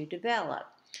allowed to develop.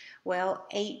 Well,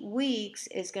 8 weeks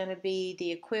is going to be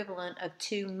the equivalent of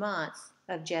 2 months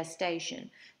of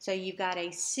gestation. So you've got a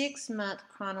 6-month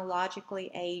chronologically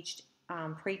aged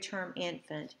preterm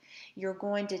infant. You're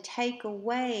going to take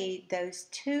away those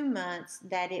 2 months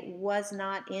that it was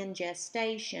not in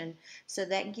gestation, so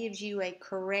that gives you a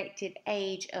corrected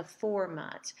age of 4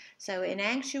 months. So in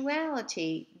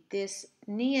actuality, this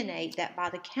neonate that by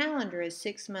the calendar is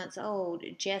 6 months old,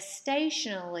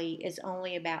 gestationally is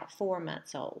only about 4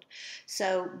 months old.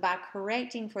 So by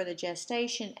correcting for the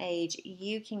gestation age,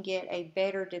 you can get a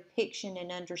better depiction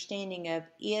and understanding of,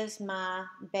 is my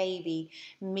baby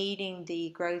meeting the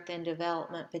growth and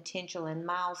development potential and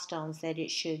milestones that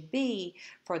it should be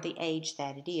for the age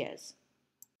that it is.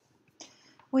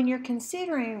 When you're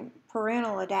considering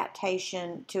parental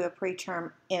adaptation to a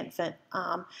preterm infant,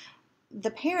 the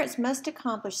parents must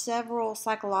accomplish several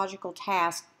psychological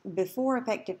tasks before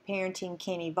effective parenting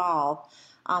can evolve.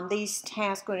 These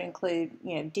tasks would include,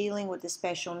 dealing with the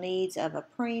special needs of a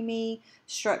preemie,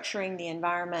 structuring the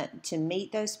environment to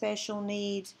meet those special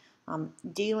needs,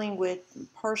 dealing with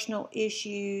personal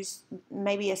issues,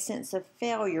 maybe a sense of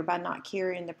failure by not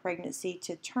carrying the pregnancy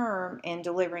to term and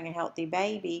delivering a healthy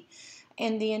baby,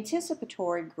 and the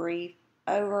anticipatory grief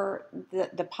over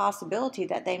the possibility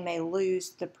that they may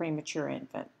lose the premature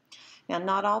infant. Now,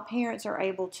 not all parents are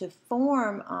able to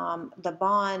form the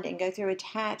bond and go through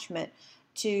attachment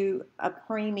to a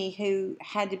preemie who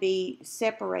had to be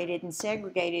separated and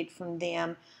segregated from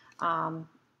them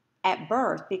at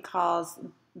birth because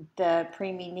the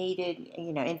preemie needed,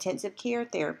 intensive care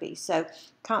therapy. So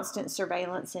constant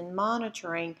surveillance and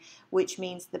monitoring, which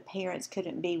means the parents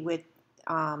couldn't be with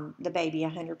the baby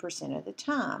 100% of the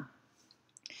time.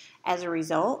 As a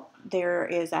result, there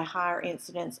is a higher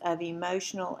incidence of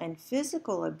emotional and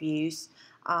physical abuse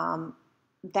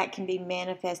that can be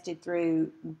manifested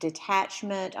through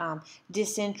detachment,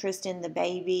 disinterest in the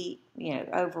baby,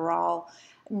 overall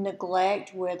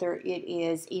neglect, whether it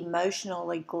is emotional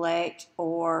neglect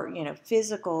or,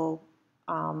 physical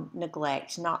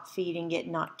neglect, not feeding it,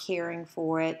 not caring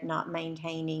for it, not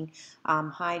maintaining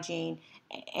hygiene,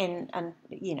 and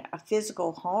a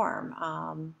physical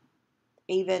harm.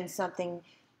 Even something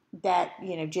that,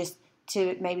 just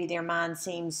to maybe their mind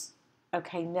seems,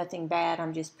 okay, nothing bad,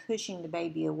 I'm just pushing the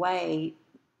baby away.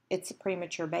 It's a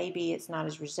premature baby, it's not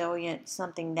as resilient,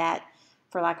 something that,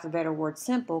 for lack of a better word,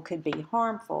 simple, could be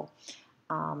harmful.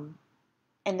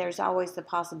 And there's always the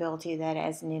possibility that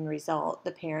as an end result,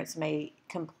 the parents may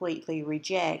completely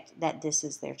reject that this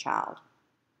is their child.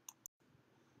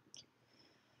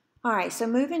 All right, so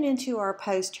moving into our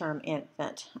post-term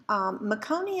infant.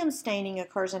 Meconium staining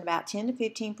occurs in about 10 to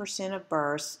 15% of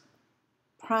births,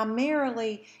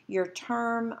 primarily your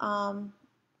term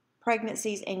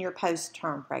pregnancies and your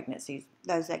post-term pregnancies,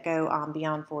 those that go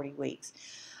beyond 40 weeks.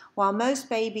 While most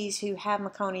babies who have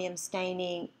meconium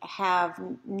staining have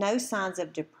no signs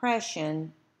of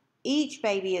depression, each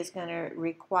baby is going to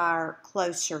require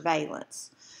close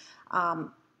surveillance.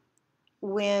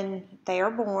 When they are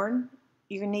born,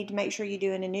 you need to make sure you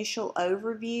do an initial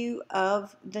overview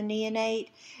of the neonate.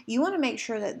 You want to make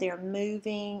sure that they're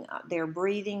moving, they're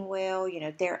breathing well,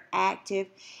 they're active.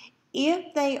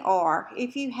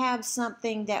 If you have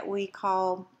something that we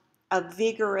call a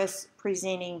vigorous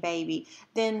presenting baby,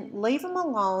 then leave them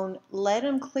alone, let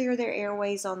them clear their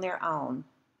airways on their own.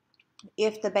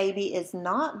 If the baby is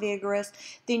not vigorous,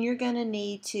 then you're going to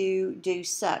need to do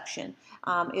suction.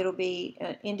 It'll be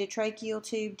an endotracheal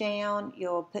tube down,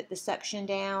 you'll put the suction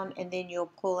down, and then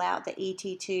you'll pull out the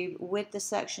ET tube with the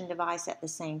suction device at the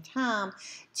same time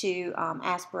to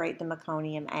aspirate the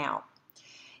meconium out.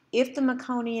 If the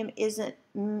meconium isn't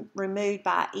removed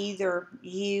by either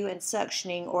you and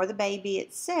suctioning or the baby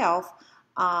itself,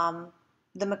 the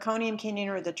meconium can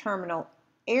enter the terminal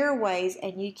airways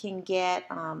and you can get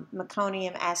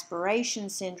meconium aspiration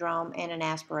syndrome and an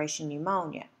aspiration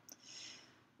pneumonia.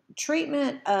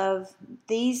 Treatment of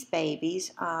these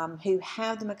babies who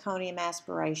have the meconium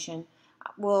aspiration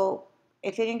will,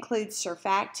 if it includes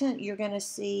surfactant, you're going to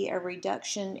see a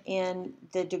reduction in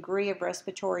the degree of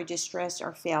respiratory distress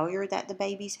or failure that the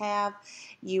babies have.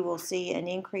 You will see an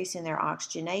increase in their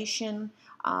oxygenation,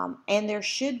 and there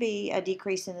should be a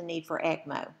decrease in the need for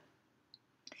ECMO.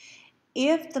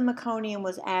 If the meconium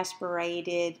was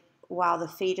aspirated while the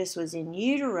fetus was in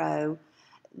utero,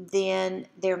 then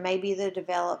there may be the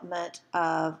development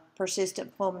of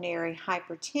persistent pulmonary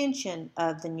hypertension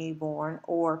of the newborn,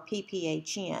 or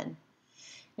PPHN.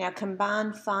 Now,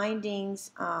 combined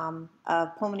findings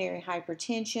of pulmonary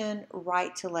hypertension,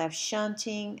 right to left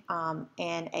shunting,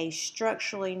 and a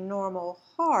structurally normal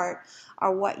heart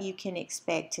are what you can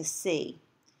expect to see.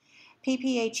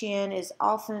 PPHN is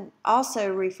often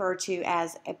also referred to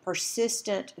as a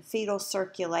persistent fetal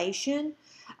circulation,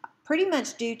 pretty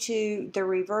much due to the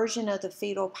reversion of the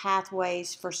fetal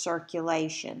pathways for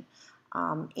circulation.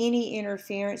 Any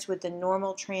interference with the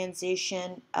normal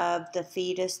transition of the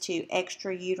fetus to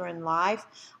extrauterine life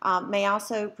may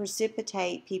also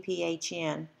precipitate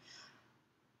PPHN.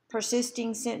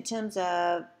 Presenting symptoms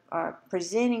of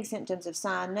cyanosis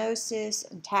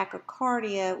and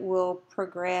tachycardia will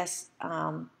progress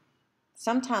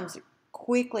sometimes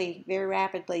quickly, very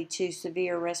rapidly, to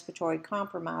severe respiratory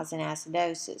compromise and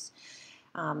acidosis.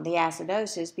 The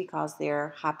acidosis because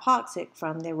they're hypoxic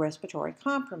from their respiratory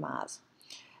compromise.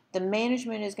 The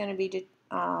management is going to be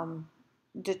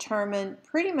determined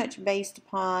pretty much based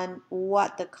upon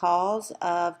what the cause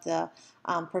of the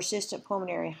persistent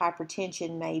pulmonary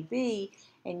hypertension may be,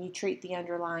 and you treat the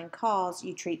underlying cause,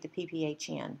 you treat the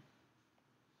PPHN.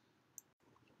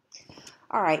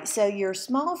 All right, so your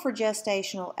small for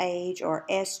gestational age, or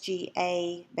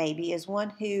SGA baby, is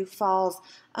one who falls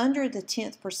under the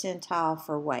 10th percentile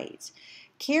for weight.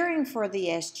 Caring for the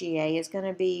SGA is going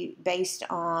to be based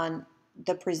on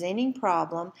the presenting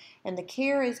problem, and the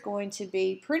care is going to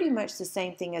be pretty much the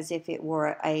same thing as if it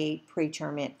were a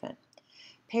preterm infant.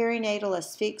 Perinatal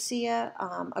asphyxia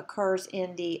occurs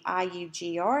in the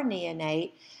IUGR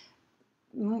neonate,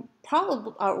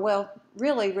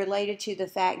 really related to the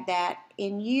fact that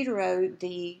in utero,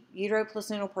 the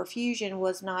uteroplacental perfusion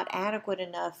was not adequate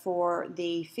enough for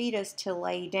the fetus to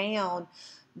lay down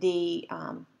the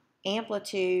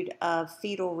amplitude of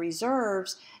fetal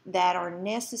reserves that are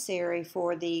necessary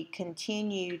for the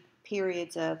continued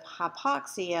periods of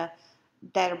hypoxia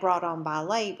that are brought on by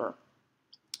labor.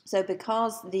 So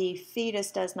because the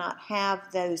fetus does not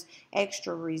have those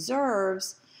extra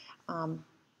reserves,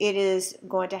 it is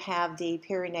going to have the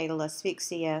perinatal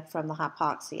asphyxia from the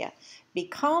hypoxia.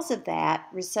 Because of that,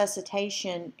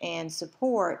 resuscitation and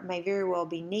support may very well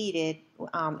be needed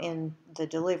in the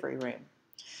delivery room.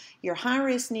 Your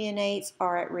high-risk neonates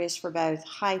are at risk for both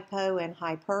hypo and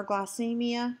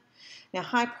hyperglycemia. Now,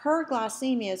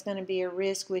 hyperglycemia is going to be a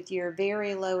risk with your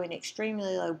very low and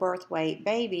extremely low birth weight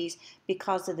babies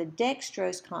because of the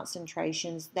dextrose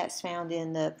concentrations that's found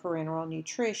in the parenteral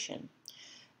nutrition.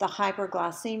 The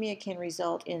hyperglycemia can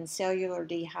result in cellular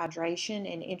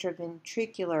dehydration and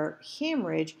intraventricular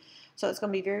hemorrhage, so it's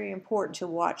going to be very important to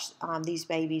watch these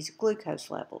babies' glucose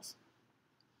levels.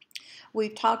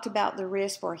 We've talked about the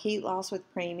risk for heat loss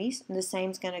with preemies, and the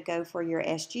same is going to go for your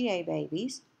SGA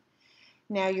babies.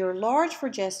 Now, your large for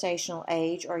gestational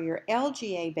age or your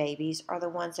LGA babies are the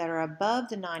ones that are above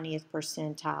the 90th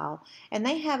percentile, and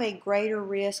they have a greater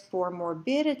risk for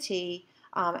morbidity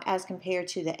as compared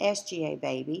to the SGA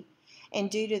baby. And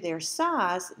due to their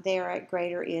size, they're at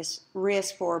greater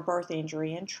risk for birth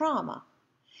injury and trauma.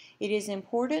 It is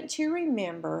important to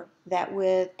remember that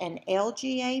with an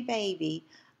LGA baby,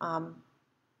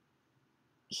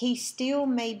 he still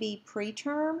may be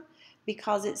preterm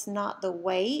because it's not the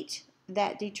weight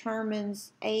that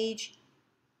determines age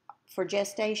for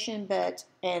gestation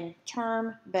and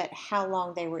term, but how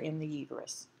long they were in the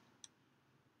uterus.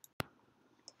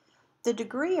 The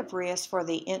degree of risk for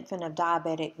the infant of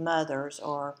diabetic mothers,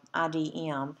 or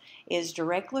IDM, is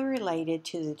directly related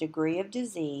to the degree of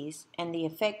disease and the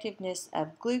effectiveness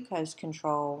of glucose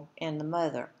control in the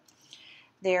mother.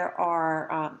 There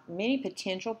are many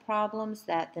potential problems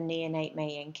that the neonate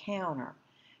may encounter.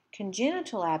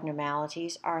 Congenital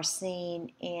abnormalities are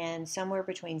seen in somewhere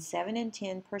between 7 and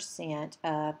 10%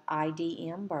 of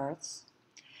IDM births.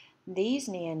 These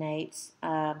neonates,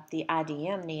 the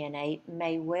IDM neonate,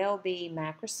 may well be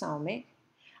macrosomic,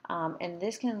 and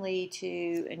this can lead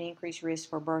to an increased risk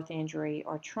for birth injury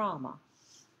or trauma.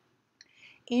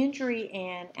 Injury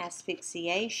and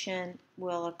asphyxiation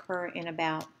will occur in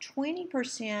about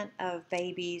 20% of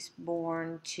babies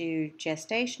born to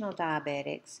gestational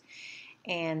diabetics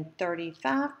and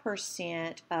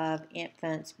 35% of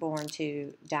infants born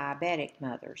to diabetic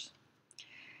mothers.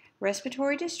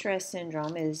 Respiratory distress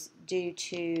syndrome is due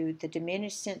to the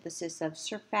diminished synthesis of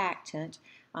surfactant,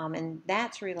 and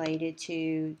that's related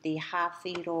to the high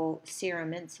fetal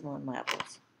serum insulin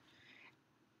levels.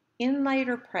 In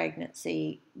later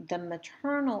pregnancy, the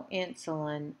maternal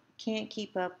insulin can't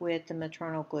keep up with the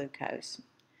maternal glucose,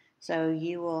 so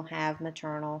you will have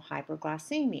maternal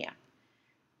hyperglycemia.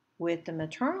 With the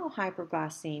maternal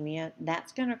hyperglycemia,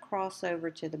 that's going to cross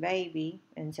over to the baby,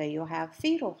 and so you'll have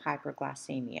fetal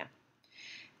hyperglycemia.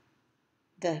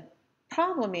 The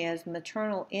problem is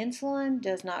maternal insulin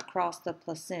does not cross the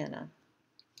placenta.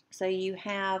 So you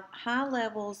have high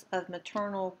levels of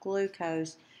maternal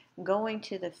glucose going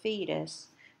to the fetus.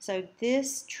 So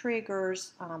this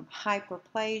triggers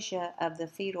hyperplasia of the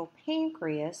fetal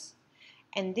pancreas,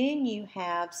 and then you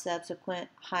have subsequent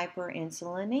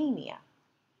hyperinsulinemia.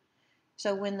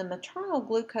 So when the maternal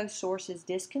glucose source is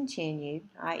discontinued,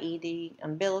 i.e. the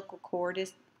umbilical cord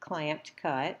is clamped,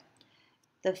 cut,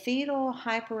 the fetal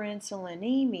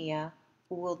hyperinsulinemia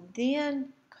will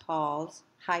then cause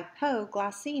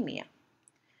hypoglycemia.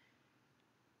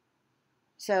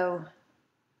 So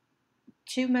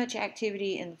too much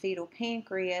activity in the fetal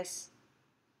pancreas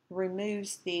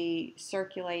removes the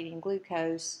circulating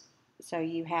glucose, so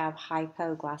you have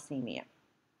hypoglycemia.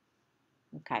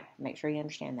 Okay, make sure you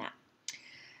understand that.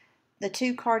 The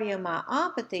two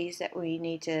cardiomyopathies that we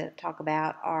need to talk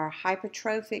about are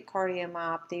hypertrophic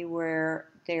cardiomyopathy, where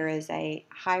there is a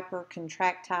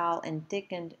hypercontractile and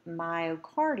thickened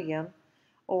myocardium,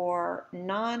 or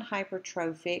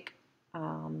non-hypertrophic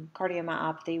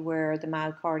cardiomyopathy, where the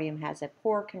myocardium has a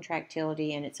poor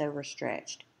contractility and it's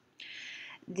overstretched.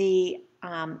 The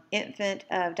infant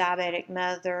of diabetic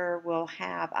mother will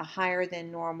have a higher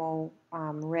than normal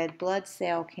red blood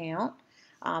cell count.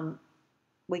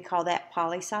 We call that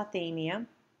polycythemia.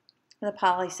 The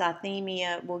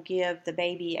polycythemia will give the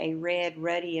baby a red,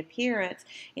 ruddy appearance,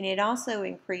 and it also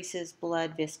increases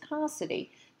blood viscosity.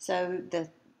 So the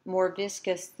more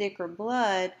viscous, thicker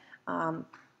blood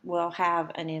will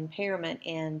have an impairment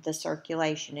in the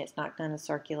circulation. It's not going to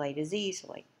circulate as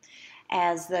easily.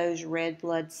 As those red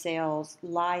blood cells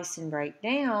lyse and break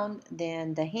down,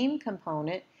 then the heme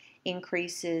component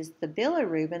increases the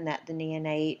bilirubin that the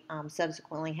neonate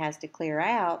subsequently has to clear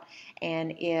out,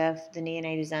 and if the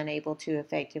neonate is unable to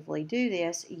effectively do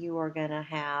this, you are going to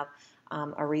have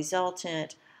a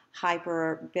resultant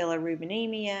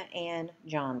hyperbilirubinemia and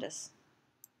jaundice.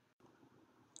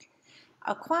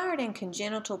 Acquired and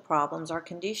congenital problems are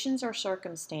conditions or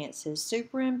circumstances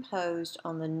superimposed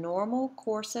on the normal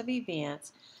course of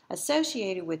events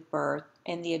associated with birth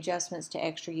and the adjustments to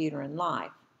extrauterine life.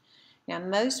 Now,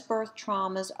 most birth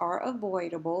traumas are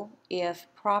avoidable if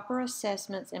proper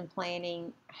assessments and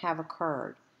planning have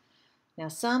occurred. Now,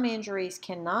 some injuries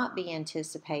cannot be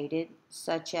anticipated,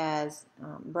 such as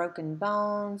broken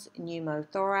bones,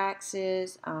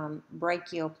 pneumothoraxes,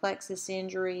 brachial plexus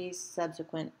injuries,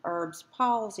 subsequent Erb's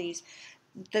palsies,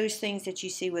 those things that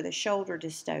you see with a shoulder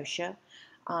dystocia.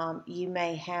 You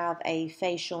may have a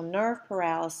facial nerve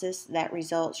paralysis that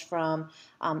results from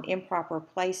improper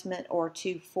placement or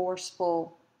too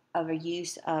forceful of a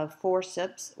use of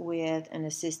forceps with an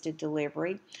assisted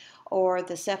delivery, or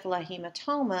the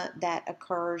cephalohematoma that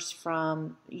occurs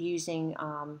from using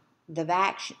the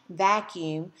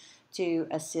vacuum to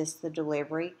assist the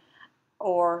delivery,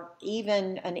 or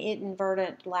even an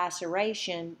inadvertent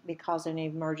laceration because of an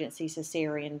emergency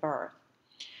cesarean birth.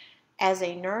 As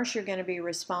a nurse, you're going to be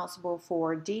responsible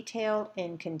for detailed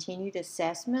and continued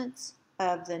assessments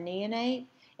of the neonate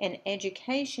and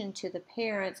education to the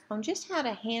parents on just how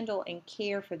to handle and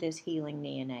care for this healing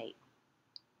neonate.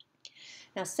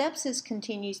 Now, sepsis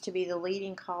continues to be the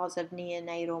leading cause of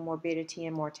neonatal morbidity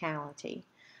and mortality.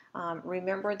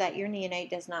 Remember that your neonate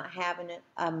does not have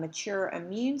a mature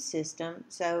immune system,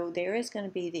 so there is going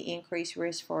to be the increased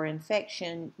risk for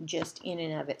infection just in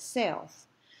and of itself.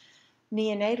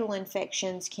 Neonatal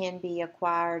infections can be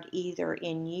acquired either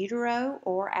in utero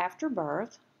or after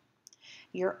birth.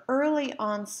 Your early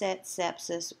onset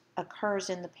sepsis occurs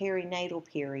in the perinatal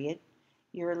period.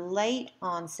 Your late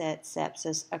onset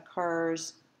sepsis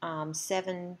occurs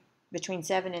between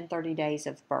 7 and 30 days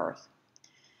of birth.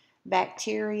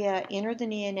 Bacteria enter the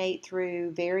neonate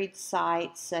through varied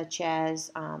sites such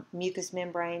as mucous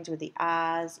membranes with the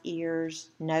eyes,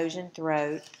 ears, nose, and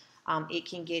throat. It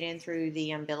can get in through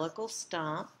the umbilical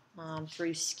stump,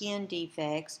 through skin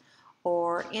defects,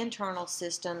 or internal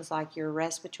systems like your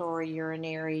respiratory,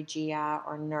 urinary, GI,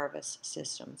 or nervous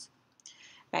systems.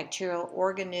 Bacterial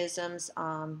organisms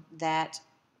that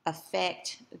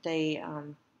affect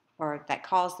or that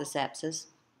cause the sepsis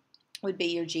would be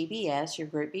your GBS, your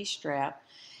Group B strep,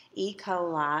 E.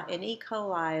 coli, and E.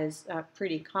 coli is a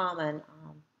pretty common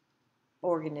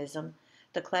organism,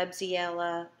 the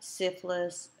Klebsiella,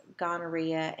 syphilis,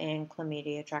 gonorrhea, and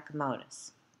Chlamydia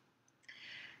trachomonas.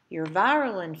 Your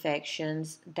viral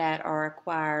infections that are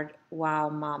acquired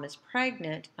while mom is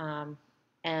pregnant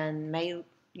and may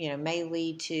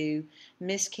lead to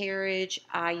miscarriage,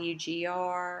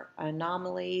 IUGR,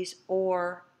 anomalies,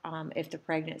 or if the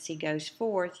pregnancy goes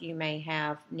forth, you may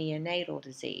have neonatal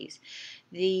disease.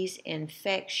 These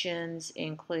infections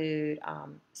include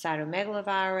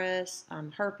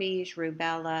cytomegalovirus, herpes,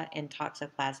 rubella, and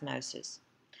toxoplasmosis.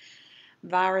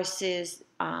 Viruses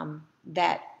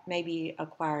that may be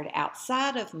acquired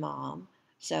outside of mom,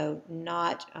 so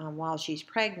not while she's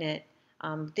pregnant,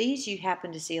 these you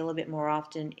happen to see a little bit more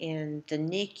often in the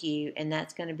NICU, and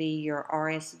that's going to be your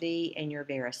RSV and your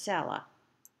varicella.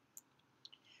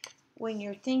 When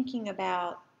you're thinking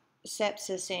about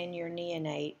sepsis and your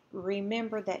neonate,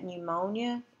 remember that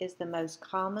pneumonia is the most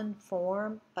common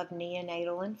form of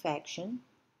neonatal infection.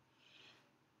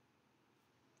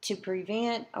 To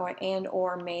prevent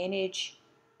or manage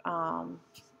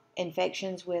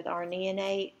infections with our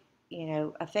neonate,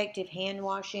 effective hand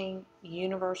washing,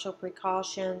 universal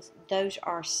precautions, those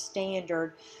are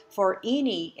standard for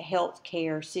any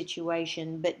healthcare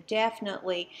situation, but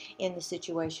definitely in the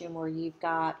situation where you've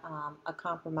got a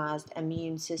compromised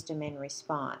immune system and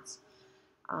response.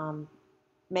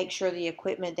 Make sure the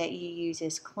equipment that you use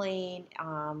is clean.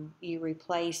 You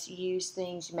replace used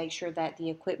things. Make sure that the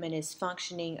equipment is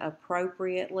functioning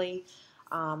appropriately.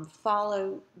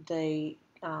 Follow the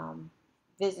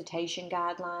visitation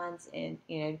guidelines,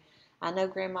 and I know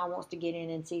grandma wants to get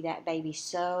in and see that baby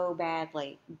so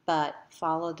badly, but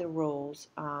follow the rules.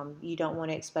 You don't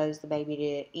want to expose the baby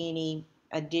to any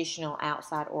additional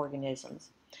outside organisms.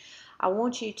 I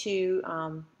want you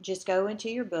to just go into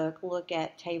your book, look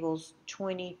at tables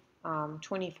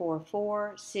 24,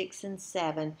 4, 6, and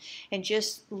 7, and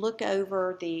just look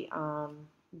over the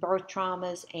birth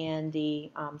traumas and the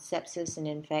sepsis and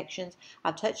infections.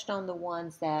 I've touched on the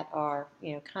ones that are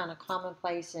kind of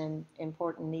commonplace and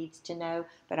important needs to know,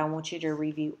 but I want you to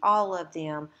review all of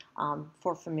them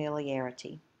for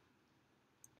familiarity.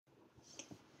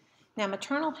 Now,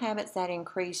 maternal habits that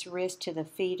increase risk to the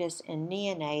fetus and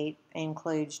neonate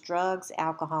includes drugs,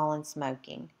 alcohol, and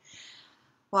smoking.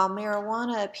 While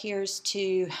marijuana appears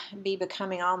to be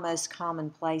becoming almost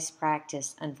commonplace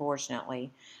practice,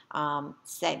 unfortunately,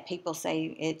 people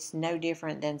say it's no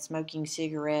different than smoking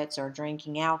cigarettes or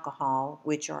drinking alcohol,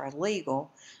 which are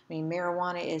illegal. I mean,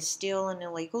 marijuana is still an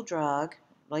illegal drug,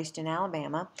 at least in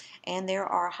Alabama, and there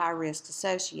are high risks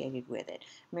associated with it.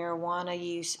 Marijuana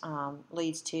use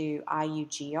leads to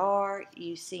IUGR.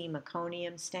 You see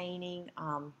meconium staining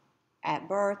at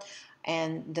birth,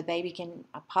 and the baby can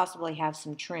possibly have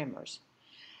some tremors.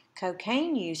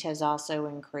 Cocaine use has also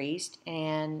increased,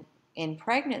 and in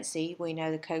pregnancy, we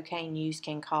know the cocaine use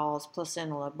can cause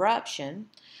placental abruption.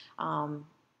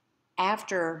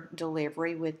 After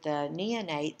delivery with the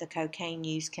neonate, the cocaine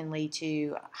use can lead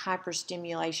to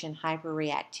hyperstimulation,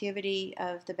 hyperreactivity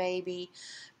of the baby,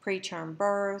 preterm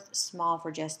birth, small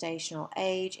for gestational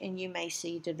age, and you may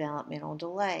see developmental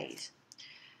delays.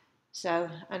 So,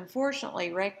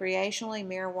 unfortunately, recreationally,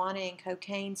 marijuana and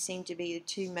cocaine seem to be the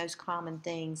two most common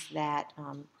things that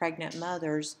pregnant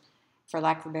mothers, for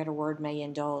lack of a better word, may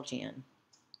indulge in.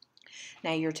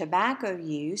 Now, your tobacco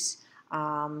use,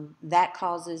 that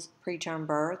causes preterm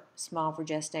birth, small for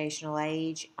gestational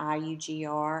age,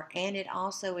 IUGR, and it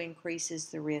also increases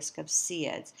the risk of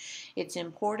SIDS. It's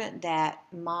important that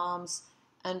moms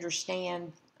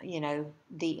understand,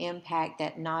 the impact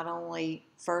that not only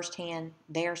firsthand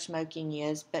their smoking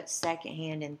is, but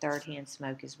secondhand and thirdhand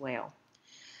smoke as well.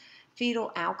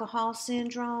 Fetal alcohol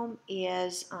syndrome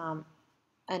is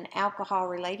an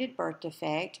alcohol-related birth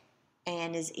defect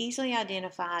and is easily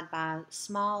identified by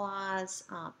small eyes,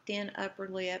 thin upper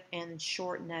lip, and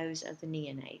short nose of the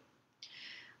neonate.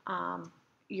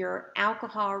 Your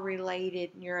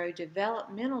alcohol-related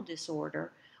neurodevelopmental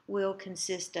disorder will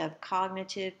consist of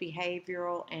cognitive,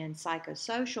 behavioral, and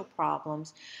psychosocial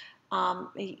problems,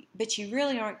 but you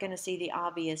really aren't going to see the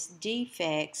obvious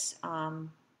defects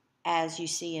as you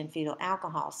see in fetal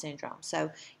alcohol syndrome. So,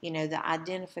 the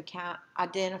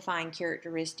identifying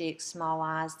characteristics, small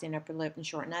eyes, thin upper lip, and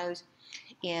short nose.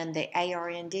 In the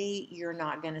ARND, you're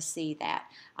not going to see that.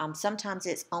 Sometimes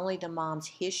it's only the mom's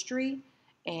history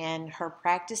and her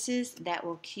practices that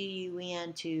will cue you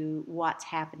into what's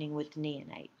happening with the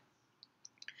neonate.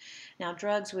 Now,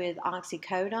 drugs with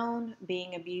oxycodone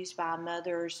being abused by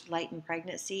mothers late in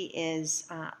pregnancy is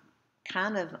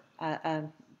kind of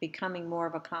becoming more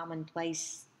of a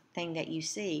commonplace thing that you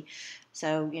see.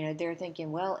 So, they're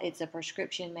thinking, well, it's a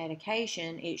prescription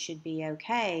medication, it should be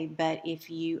okay, but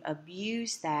if you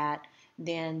abuse that,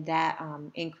 then that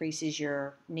increases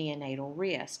your neonatal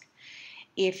risk.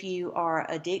 If you are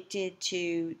addicted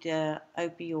to the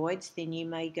opioids, then you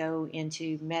may go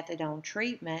into methadone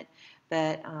treatment,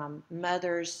 but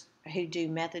mothers who do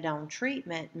methadone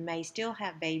treatment may still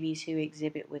have babies who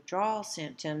exhibit withdrawal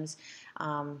symptoms,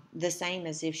 the same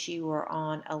as if she were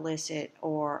on illicit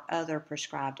or other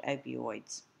prescribed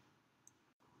opioids.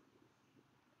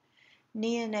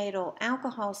 Neonatal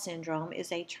alcohol syndrome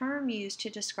is a term used to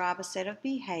describe a set of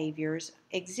behaviors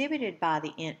exhibited by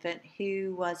the infant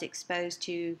who was exposed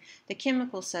to the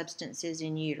chemical substances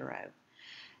in utero.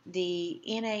 The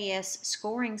NAS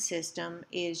scoring system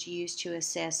is used to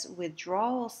assess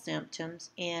withdrawal symptoms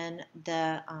in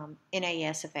the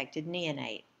NAS affected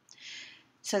neonate.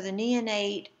 So the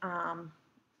neonate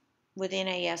with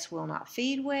NAS will not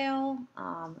feed well,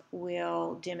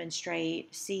 will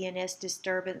demonstrate CNS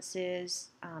disturbances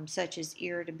such as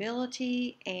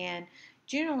irritability, and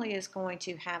generally is going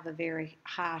to have a very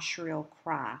high shrill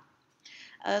cry.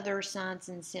 Other signs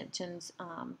and symptoms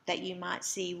that you might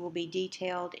see will be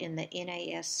detailed in the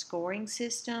NAS scoring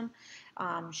system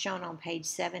shown on page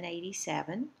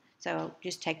 787. So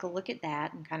just take a look at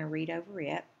that and kind of read over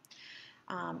it.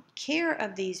 Care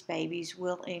of these babies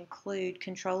will include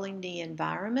controlling the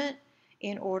environment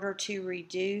in order to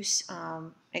reduce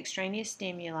extraneous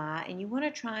stimuli, and you want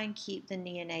to try and keep the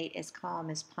neonate as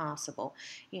calm as possible.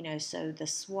 So the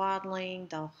swaddling,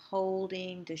 the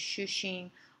holding, the shushing,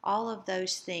 all of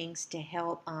those things to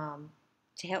help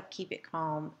keep it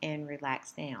calm and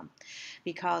relax down.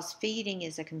 Because feeding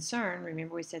is a concern,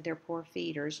 remember we said they're poor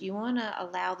feeders, you want to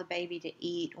allow the baby to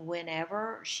eat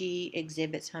whenever she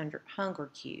exhibits hunger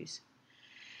cues.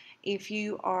 If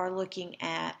you are looking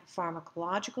at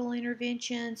pharmacological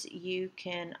interventions, you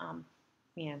can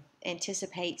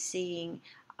anticipate seeing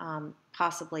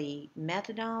possibly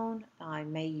methadone,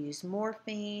 may use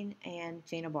morphine, and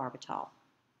phenobarbital.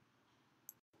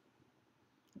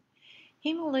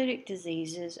 Hemolytic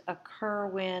diseases occur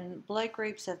when blood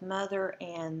groups of mother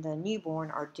and the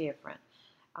newborn are different.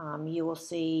 You will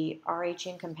see Rh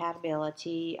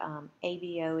incompatibility,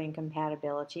 ABO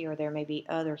incompatibility, or there may be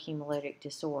other hemolytic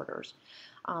disorders.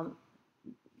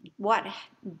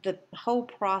 The whole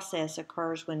process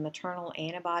occurs when maternal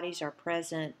antibodies are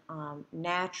present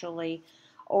naturally,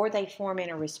 or they form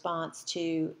in a response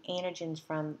to antigens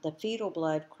from the fetal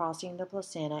blood crossing the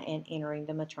placenta and entering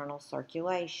the maternal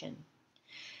circulation.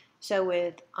 So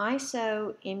with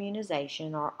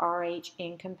isoimmunization or Rh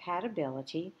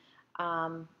incompatibility,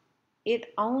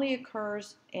 it only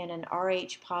occurs in an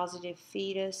Rh positive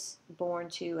fetus born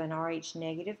to an Rh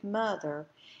negative mother,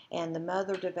 and the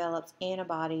mother develops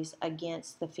antibodies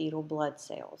against the fetal blood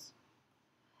cells.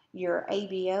 Your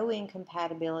ABO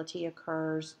incompatibility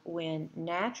occurs when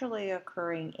naturally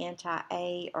occurring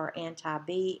anti-A or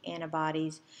anti-B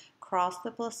antibodies cross the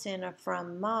placenta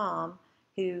from mom,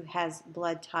 who has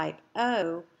blood type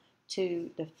O, to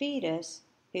the fetus,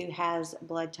 who has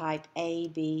blood type A,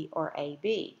 B, or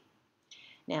AB.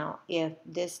 Now, if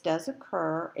this does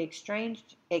occur, exchange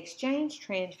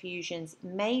transfusions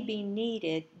may be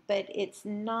needed, but it's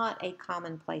not a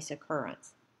commonplace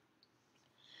occurrence.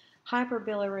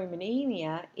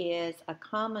 Hyperbilirubinemia is a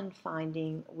common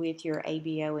finding with your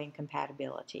ABO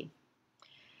incompatibility.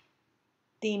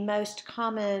 The most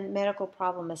common medical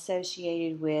problem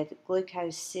associated with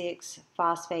glucose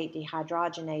 6-phosphate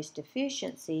dehydrogenase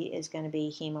deficiency is going to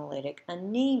be hemolytic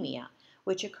anemia,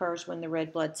 which occurs when the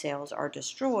red blood cells are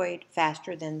destroyed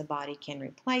faster than the body can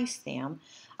replace them.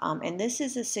 And this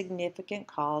is a significant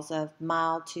cause of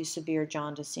mild to severe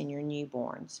jaundice in your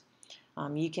newborns.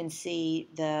 You can see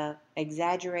the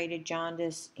exaggerated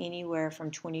jaundice anywhere from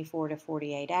 24 to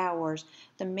 48 hours.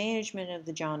 The management of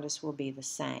the jaundice will be the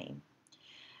same.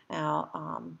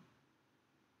 Now,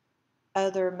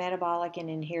 other metabolic and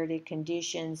inherited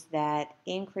conditions that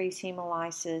increase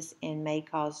hemolysis and may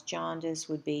cause jaundice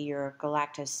would be your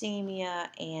galactosemia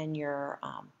and your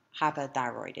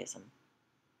hypothyroidism.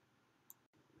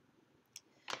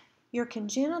 Your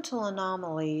congenital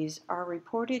anomalies are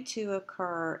reported to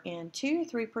occur in 2 to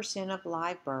 3% of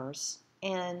live births,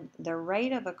 and the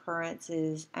rate of occurrence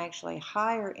is actually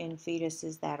higher in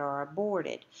fetuses that are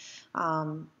aborted.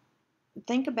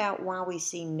 Think about why we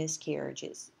see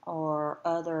miscarriages or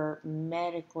other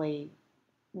medically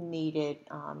needed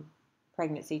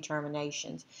pregnancy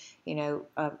terminations.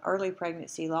 Early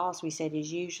pregnancy loss, we said,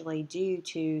 is usually due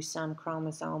to some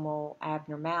chromosomal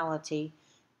abnormality.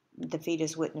 The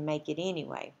fetus wouldn't make it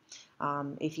anyway.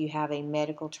 If you have a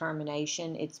medical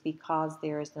termination, it's because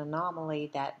there is an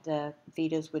anomaly that the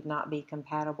fetus would not be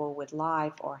compatible with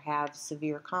life or have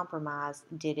severe compromise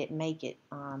did it make it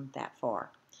that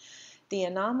far. The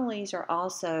anomalies are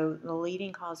also the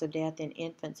leading cause of death in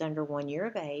infants under 1 year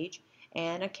of age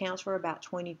and accounts for about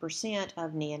 20%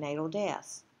 of neonatal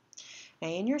deaths. Now,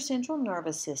 in your central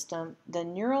nervous system, the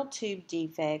neural tube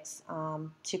defects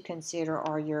to consider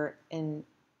are your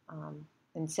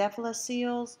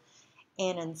encephalocele,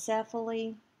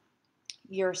 anencephaly,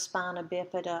 your spina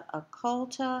bifida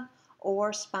occulta,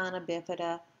 or spina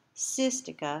bifida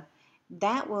cystica.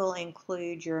 That will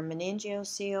include your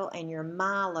meningeocele and your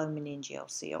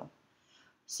myelomeningeocele.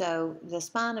 So the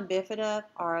spina bifida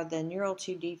are the neural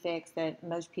tube defects that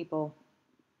most people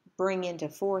bring into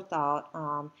forethought.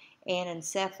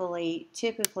 Anencephaly,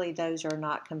 typically those are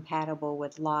not compatible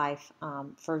with life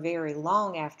for very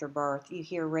long after birth. You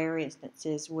hear rare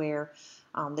instances where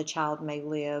the child may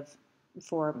live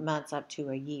for months up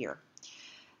to a year.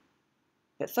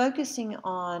 But focusing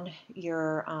on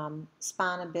your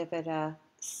spina bifida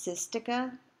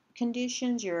cystica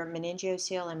conditions, your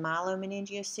meningeocele and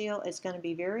myelomeningeocele, is going to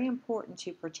be very important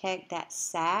to protect that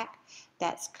sac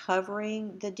that's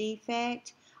covering the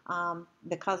defect,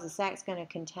 because the sac is going to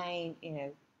contain,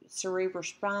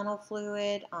 cerebrospinal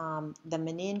fluid, the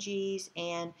meninges,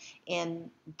 and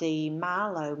in the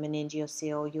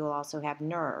myelomeningeocele, you'll also have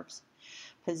nerves.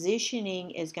 Positioning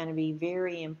is going to be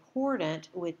very important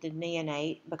with the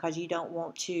neonate because you don't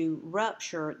want to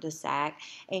rupture the sac,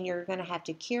 and you're going to have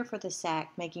to care for the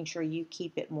sac, making sure you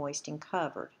keep it moist and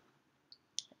covered.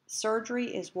 Surgery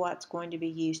is what's going to be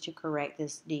used to correct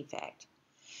this defect.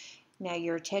 Now,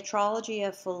 your tetralogy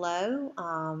of Fallot,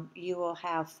 you will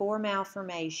have 4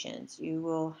 malformations. You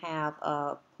will have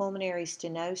a pulmonary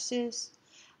stenosis,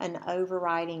 an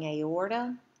overriding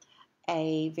aorta,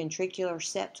 a ventricular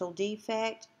septal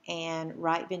defect, and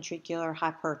right ventricular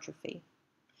hypertrophy.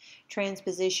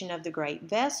 Transposition of the great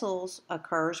vessels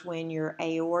occurs when your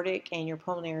aortic and your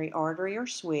pulmonary artery are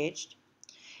switched,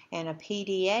 and a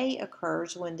PDA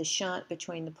occurs when the shunt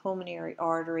between the pulmonary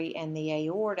artery and the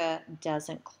aorta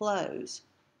doesn't close.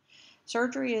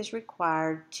 Surgery is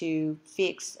required to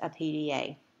fix a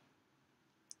PDA.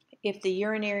 If the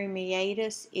urinary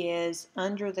meatus is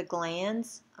under the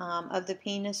glands of the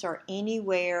penis or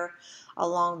anywhere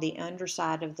along the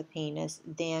underside of the penis,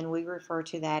 then we refer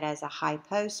to that as a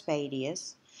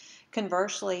hypospadias.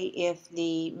 Conversely, if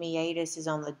the meatus is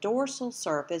on the dorsal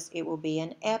surface, it will be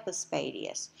an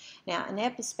epispadias. Now, an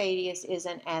epispadias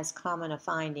isn't as common a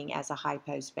finding as a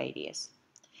hypospadias.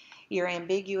 Your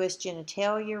ambiguous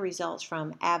genitalia results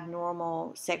from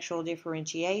abnormal sexual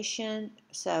differentiation,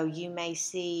 so you may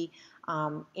see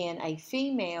in a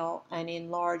female an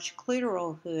enlarged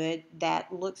clitoral hood that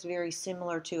looks very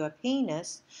similar to a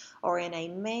penis, or in a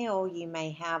male you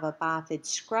may have a bifid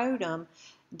scrotum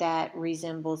that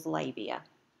resembles labia.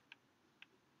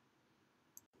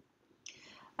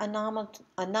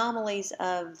 Anomalies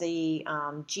of the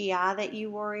GI that you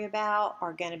worry about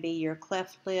are going to be your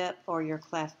cleft lip or your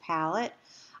cleft palate,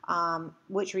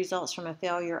 which results from a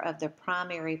failure of the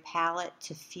primary palate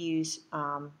to fuse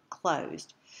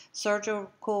closed.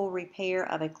 Surgical repair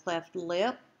of a cleft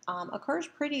lip occurs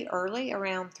pretty early,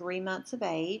 around 3 months of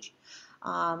age.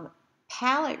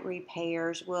 Palate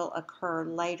repairs will occur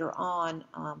later on,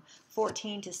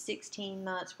 14 to 16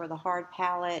 months for the hard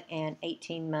palate and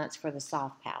 18 months for the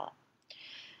soft palate.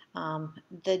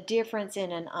 The difference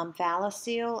in an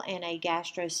omphalocele and a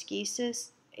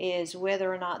gastroschisis is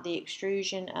whether or not the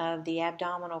extrusion of the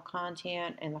abdominal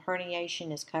content and the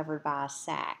herniation is covered by a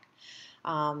sac.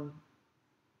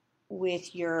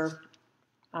 With your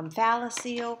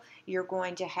omphalocele, you're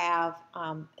going to have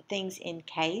things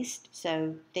encased,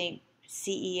 so think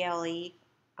CELE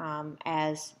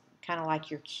as kind of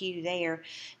like your Q there.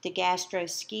 The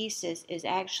gastroschisis is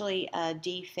actually a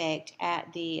defect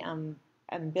at the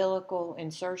umbilical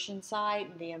insertion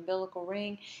site, the umbilical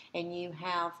ring, and you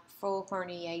have full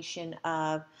herniation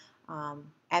of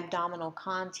abdominal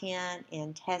content,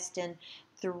 intestine,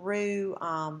 through,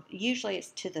 usually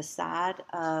it's to the side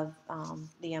of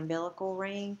the umbilical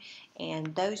ring,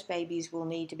 and those babies will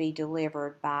need to be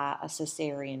delivered by a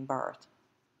cesarean birth.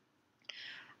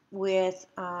 With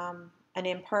an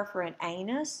imperforant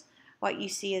anus, what you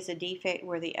see is a defect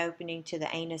where the opening to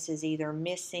the anus is either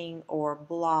missing or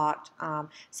blocked.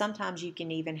 Sometimes you can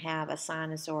even have a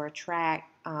sinus or a tract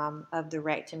of the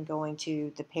rectum going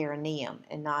to the perineum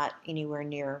and not anywhere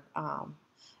near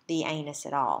the anus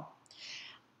at all.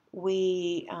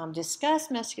 We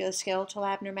discussed musculoskeletal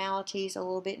abnormalities a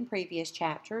little bit in previous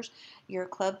chapters. Your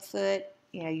club foot,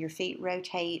 your feet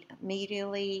rotate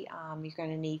medially. You're going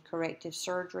to need corrective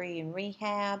surgery and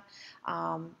rehab.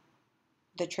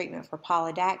 The treatment for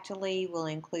polydactyly will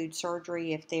include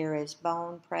surgery if there is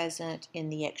bone present in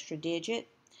the extra digit.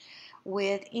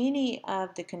 With any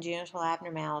of the congenital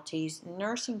abnormalities,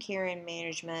 nursing care and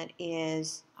management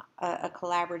is a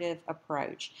collaborative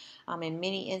approach. In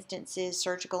many instances,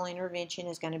 surgical intervention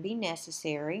is going to be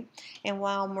necessary, and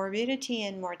while morbidity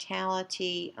and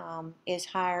mortality is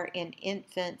higher in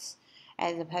infants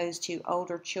as opposed to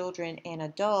older children and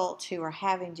adults who are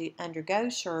having to undergo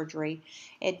surgery,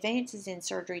 advances in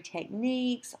surgery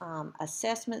techniques,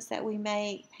 assessments that we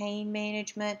make, pain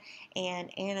management,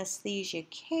 and anesthesia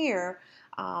care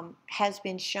has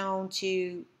been shown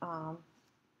to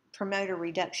promote a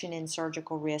reduction in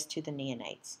surgical risk to the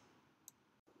neonates.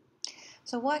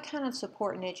 So what kind of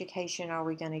support and education are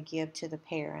we going to give to the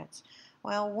parents?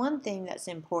 Well, one thing that's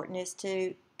important is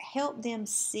to help them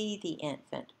see the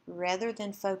infant rather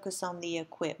than focus on the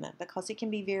equipment, because it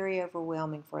can be very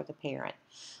overwhelming for the parent.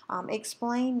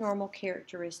 Explain normal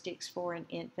characteristics for an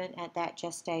infant at that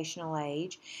gestational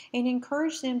age, and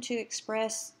encourage them to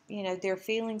express their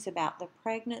feelings about the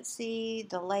pregnancy,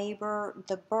 the labor,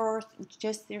 the birth,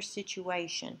 just their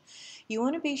situation. You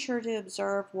want to be sure to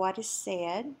observe what is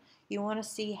said. You want to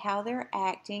see how they're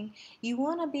acting. You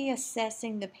want to be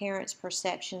assessing the parent's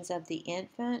perceptions of the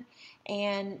infant,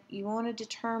 and you want to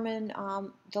determine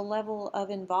the level of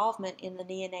involvement in the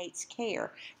neonate's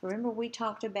care. Remember, we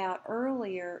talked about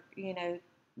earlier,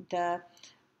 the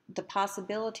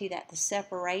possibility that the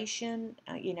separation,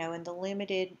 and the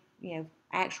limited,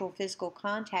 actual physical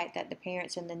contact that the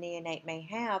parents and the neonate may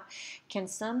have can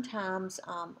sometimes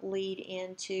lead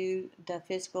into the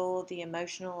physical, the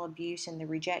emotional abuse, and the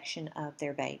rejection of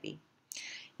their baby.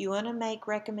 You want to make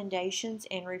recommendations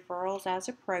and referrals as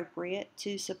appropriate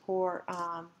to support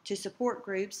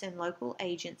groups and local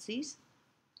agencies.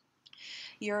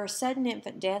 Your sudden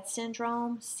infant death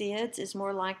syndrome, SIDS, is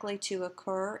more likely to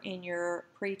occur in your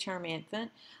preterm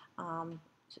infant.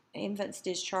 Infants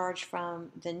discharged from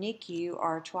the NICU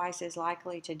are twice as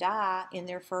likely to die in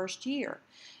their first year.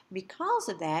 Because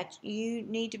of that, you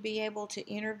need to be able to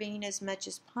intervene as much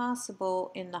as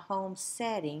possible in the home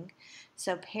setting,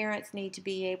 so parents need to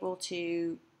be able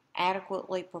to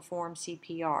adequately perform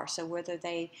CPR. So whether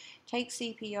they take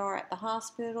CPR at the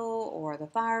hospital or the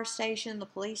fire station, the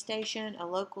police station, a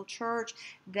local church,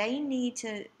 they need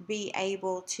to be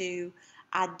able to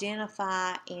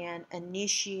identify and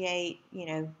initiate,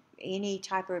 any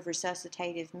type of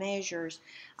resuscitative measures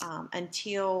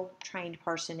until trained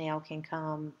personnel can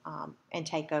come and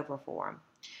take over for them.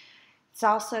 It's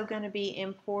also going to be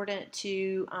important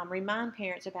to remind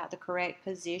parents about the correct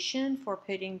position for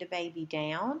putting the baby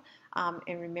down.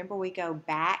 And remember, we go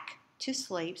back to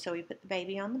sleep, so we put the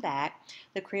baby on the back.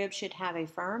 The crib should have a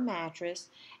firm mattress,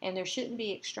 and there shouldn't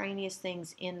be extraneous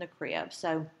things in the crib.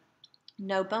 So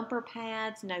no bumper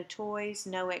pads, no toys,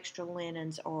 no extra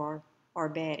linens or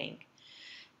bedding.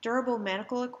 Durable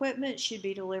medical equipment should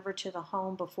be delivered to the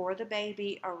home before the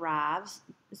baby arrives,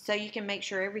 so you can make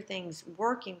sure everything's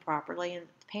working properly and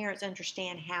the parents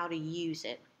understand how to use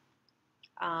it.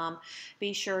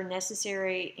 Be sure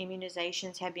necessary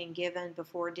immunizations have been given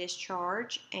before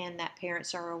discharge and that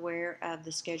parents are aware of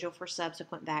the schedule for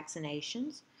subsequent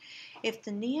vaccinations. If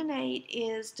the neonate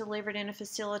is delivered in a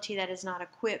facility that is not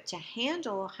equipped to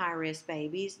handle high-risk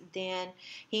babies, then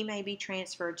he may be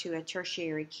transferred to a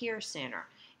tertiary care center.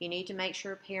 You need to make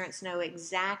sure parents know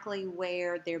exactly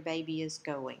where their baby is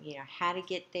going, how to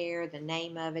get there, the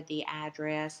name of it, the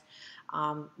address.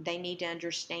 They need to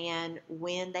understand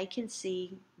when they can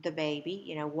see the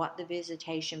baby, what the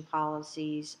visitation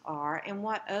policies are, and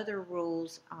what other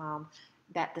rules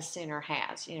that the center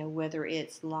has, whether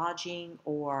it's lodging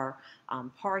or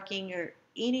parking or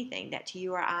anything that to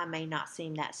you or I may not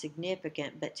seem that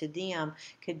significant, but to them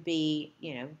could be,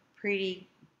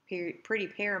 pretty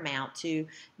paramount to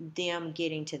them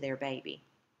getting to their baby.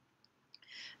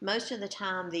 Most of the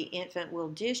time, the infant will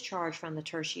discharge from the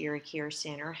tertiary care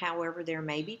center. However, there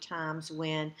may be times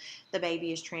when the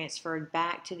baby is transferred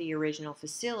back to the original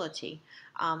facility.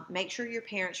 Make sure your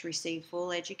parents receive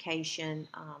full education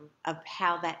of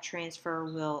how that transfer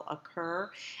will occur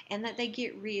and that they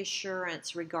get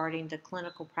reassurance regarding the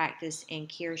clinical practice and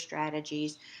care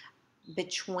strategies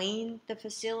between the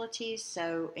facilities,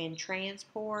 so in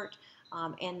transport,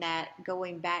 and that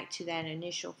going back to that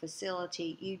initial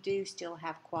facility, you do still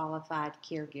have qualified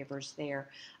caregivers there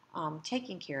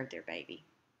taking care of their baby.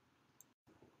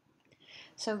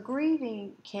 So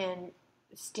grieving can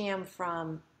stem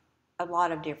from a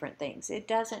lot of different things. It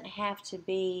doesn't have to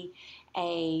be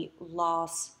a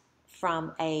loss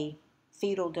from a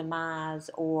fetal demise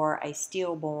or a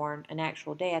stillborn, an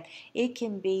actual death. It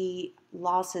can be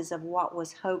losses of what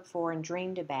was hoped for and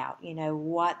dreamed about,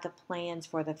 what the plans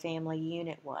for the family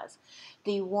unit was.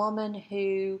 The woman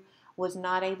who was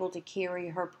not able to carry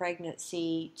her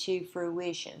pregnancy to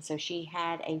fruition, so she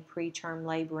had a preterm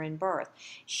labor and birth.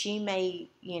 She may,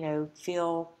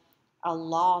 feel a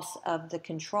loss of the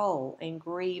control and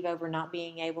grieve over not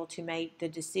being able to make the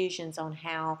decisions on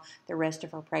how the rest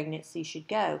of her pregnancy should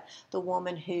go. The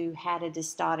woman who had a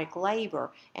dystotic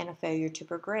labor and a failure to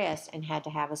progress and had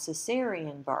to have a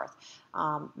cesarean birth.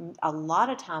 A lot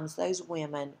of times those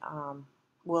women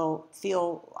will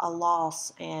feel a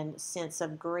loss and sense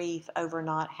of grief over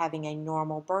not having a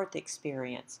normal birth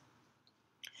experience.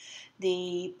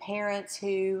 The parents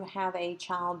who have a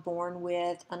child born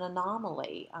with an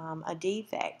anomaly, a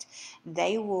defect,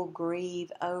 they will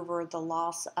grieve over the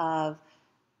loss of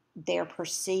their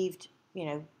perceived,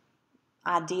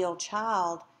 ideal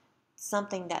child,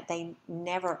 something that they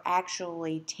never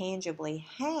actually tangibly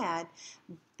had,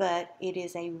 but it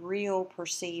is a real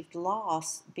perceived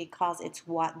loss because it's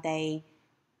what they,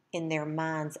 in their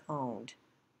minds, owned.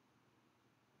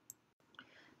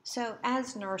 So,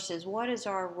 as nurses, what is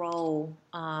our role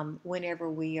whenever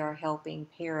we are helping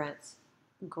parents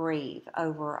grieve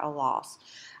over a loss?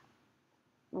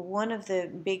 One of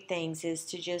the big things is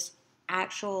to just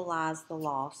actualize the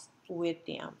loss with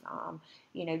them.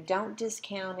 Don't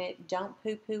discount it, don't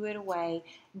poo poo it away,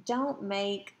 don't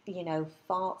make,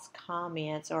 false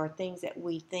comments or things that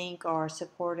we think are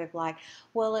supportive, like,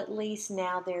 well, at least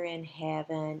now they're in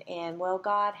heaven, and well,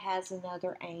 God has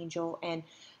another angel, and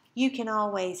you can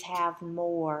always have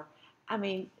more. I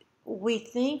mean, we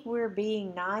think we're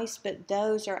being nice, but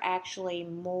those are actually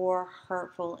more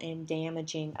hurtful and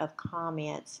damaging of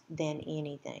comments than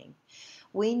anything.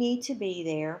 We need to be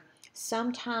there.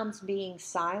 Sometimes being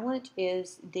silent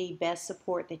is the best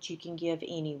support that you can give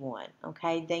anyone,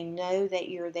 okay? They know that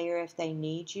you're there if they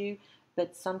need you,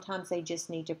 but sometimes they just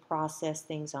need to process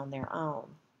things on their own.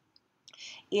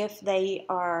 If they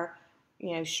are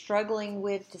struggling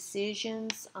with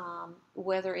decisions,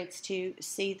 whether it's to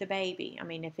see the baby. I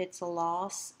mean, if it's a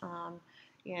loss,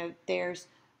 there's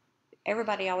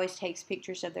everybody always takes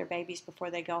pictures of their babies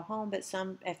before they go home, but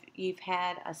if you've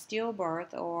had a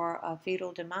stillbirth or a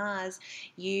fetal demise,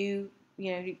 you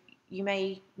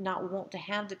may not want to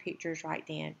have the pictures right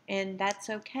then, and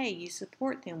that's okay. You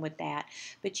support them with that,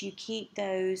 but you keep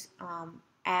those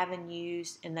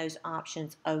avenues and those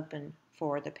options open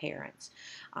for the parents.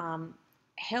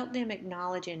 Help them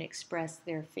acknowledge and express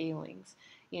their feelings.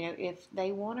 If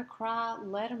they want to cry,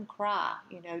 let them cry.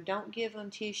 Don't give them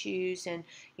tissues and,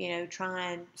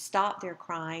 try and stop their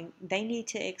crying. They need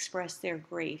to express their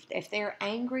grief. If they're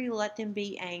angry, let them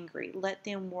be angry. Let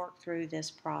them work through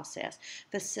this process.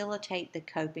 Facilitate the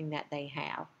coping that they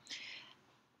have.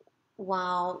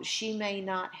 While she may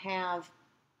not have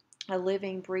a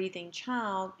living, breathing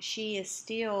child, she is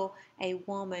still a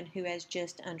woman who has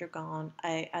just undergone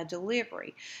a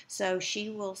delivery. So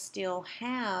she will still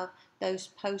have those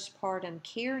postpartum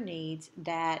care needs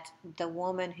that the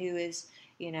woman who is,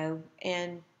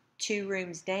 in 2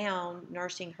 rooms down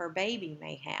nursing her baby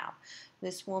may have.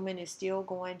 This woman is still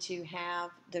going to have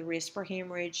the risk for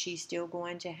hemorrhage. She's still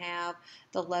going to have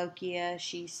the lochia.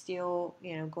 She's still,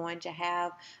 going to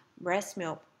have breast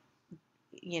milk,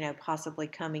 possibly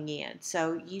coming in.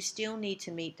 So you still need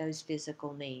to meet those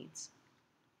physical needs.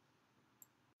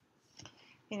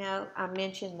 I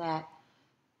mentioned that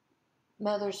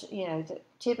mothers,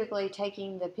 typically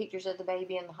taking the pictures of the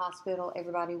baby in the hospital,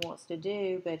 everybody wants to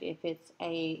do, but if it's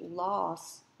a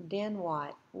loss, then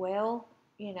what? Well,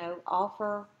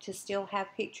 offer to still have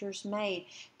pictures made.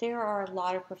 There are a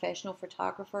lot of professional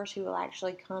photographers who will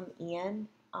actually come in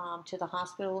to the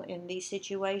hospital in these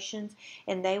situations,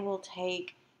 and they will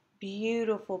take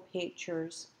beautiful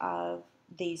pictures of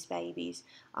these babies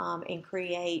and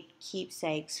create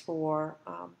keepsakes for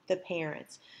the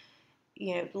parents.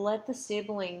 Let the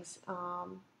siblings,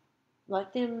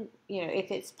 let them,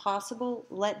 if it's possible,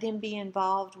 let them be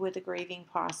involved with the grieving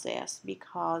process,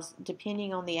 because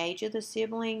depending on the age of the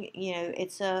sibling,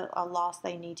 it's a loss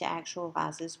they need to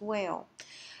actualize as well.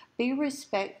 Be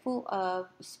respectful of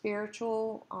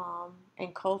spiritual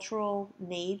and cultural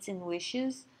needs and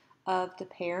wishes of the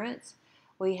parents.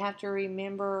 We have to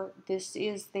remember this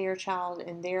is their child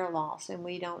and their loss, and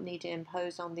we don't need to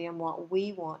impose on them what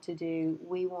we want to do.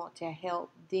 We want to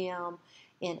help them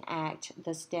enact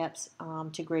the steps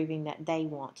to grieving that they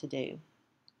want to do.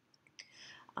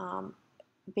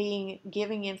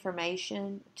 Giving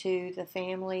information to the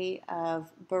family of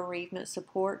bereavement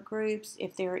support groups.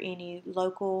 If there are any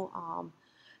local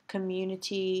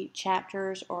community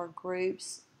chapters or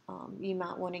groups, you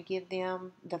might want to give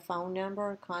them the phone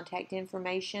number, contact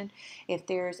information. If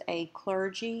there's a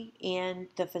clergy in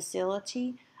the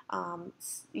facility,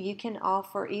 you can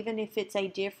offer, even if it's a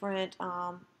different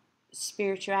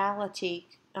spirituality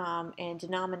and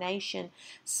denomination,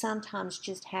 sometimes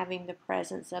just having the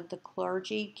presence of the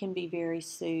clergy can be very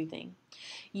soothing.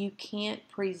 You can't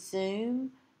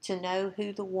presume to know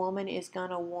who the woman is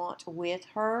going to want with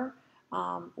her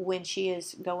when she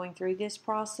is going through this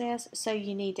process, so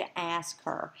you need to ask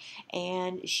her.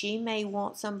 And she may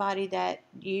want somebody that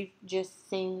you just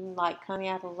seen like coming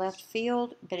out of left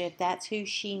field, but if that's who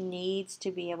she needs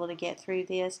to be able to get through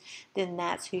this, then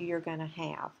that's who you're going to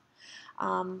have.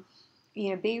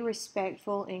 Be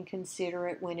respectful and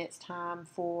considerate when it's time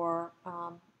for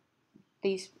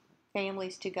these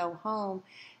families to go home.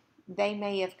 They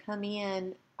may have come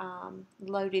in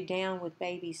loaded down with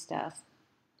baby stuff.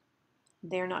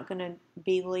 They're not going to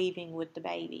be leaving with the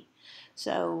baby.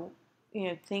 So,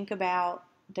 think about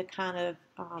the kind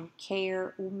of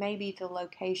care, maybe the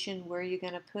location where you're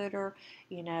going to put her.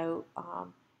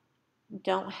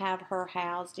 Don't have her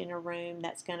housed in a room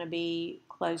that's going to be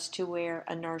close to where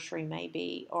a nursery may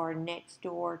be, or next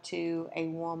door to a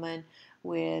woman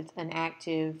with an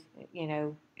active,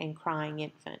 and crying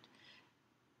infant.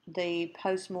 The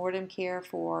post-mortem care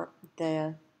for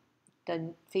the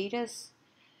fetus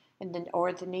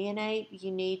or the neonate,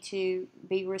 you need to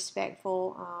be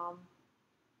respectful.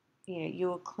 You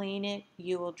will clean it,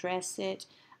 you will dress it.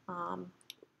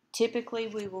 Typically,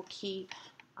 we will keep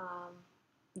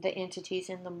the entities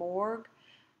in the morgue,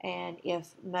 and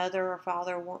if mother or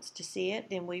father wants to see it,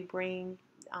 then we bring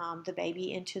the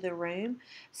baby into the room.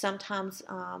 Sometimes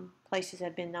places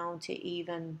have been known to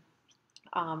even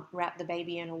wrap the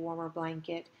baby in a warmer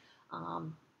blanket,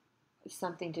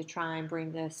 something to try and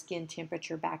bring the skin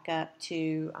temperature back up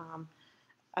to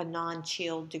a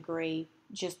non-chilled degree,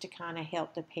 just to kind of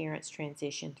help the parents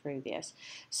transition through this.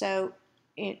 So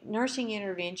nursing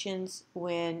interventions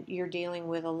when you're dealing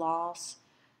with a loss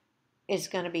is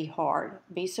going to be hard.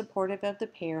 Be supportive of the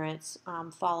parents,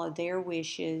 follow their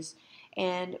wishes,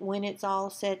 and when it's all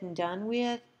said and done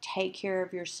with, take care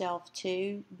of yourself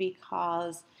too,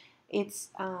 because it's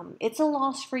a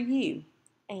loss for you.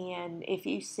 And if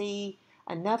you see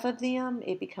enough of them,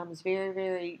 it becomes very,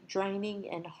 very draining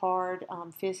and hard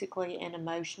physically and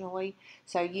emotionally.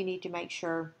 So you need to make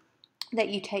sure that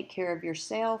you take care of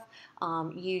yourself.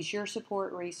 Use your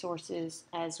support resources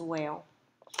as well.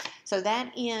 So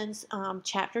that ends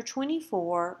Chapter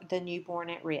 24, The Newborn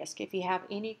at Risk. If you have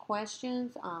any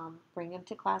questions, bring them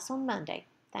to class on Monday.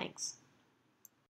 Thanks.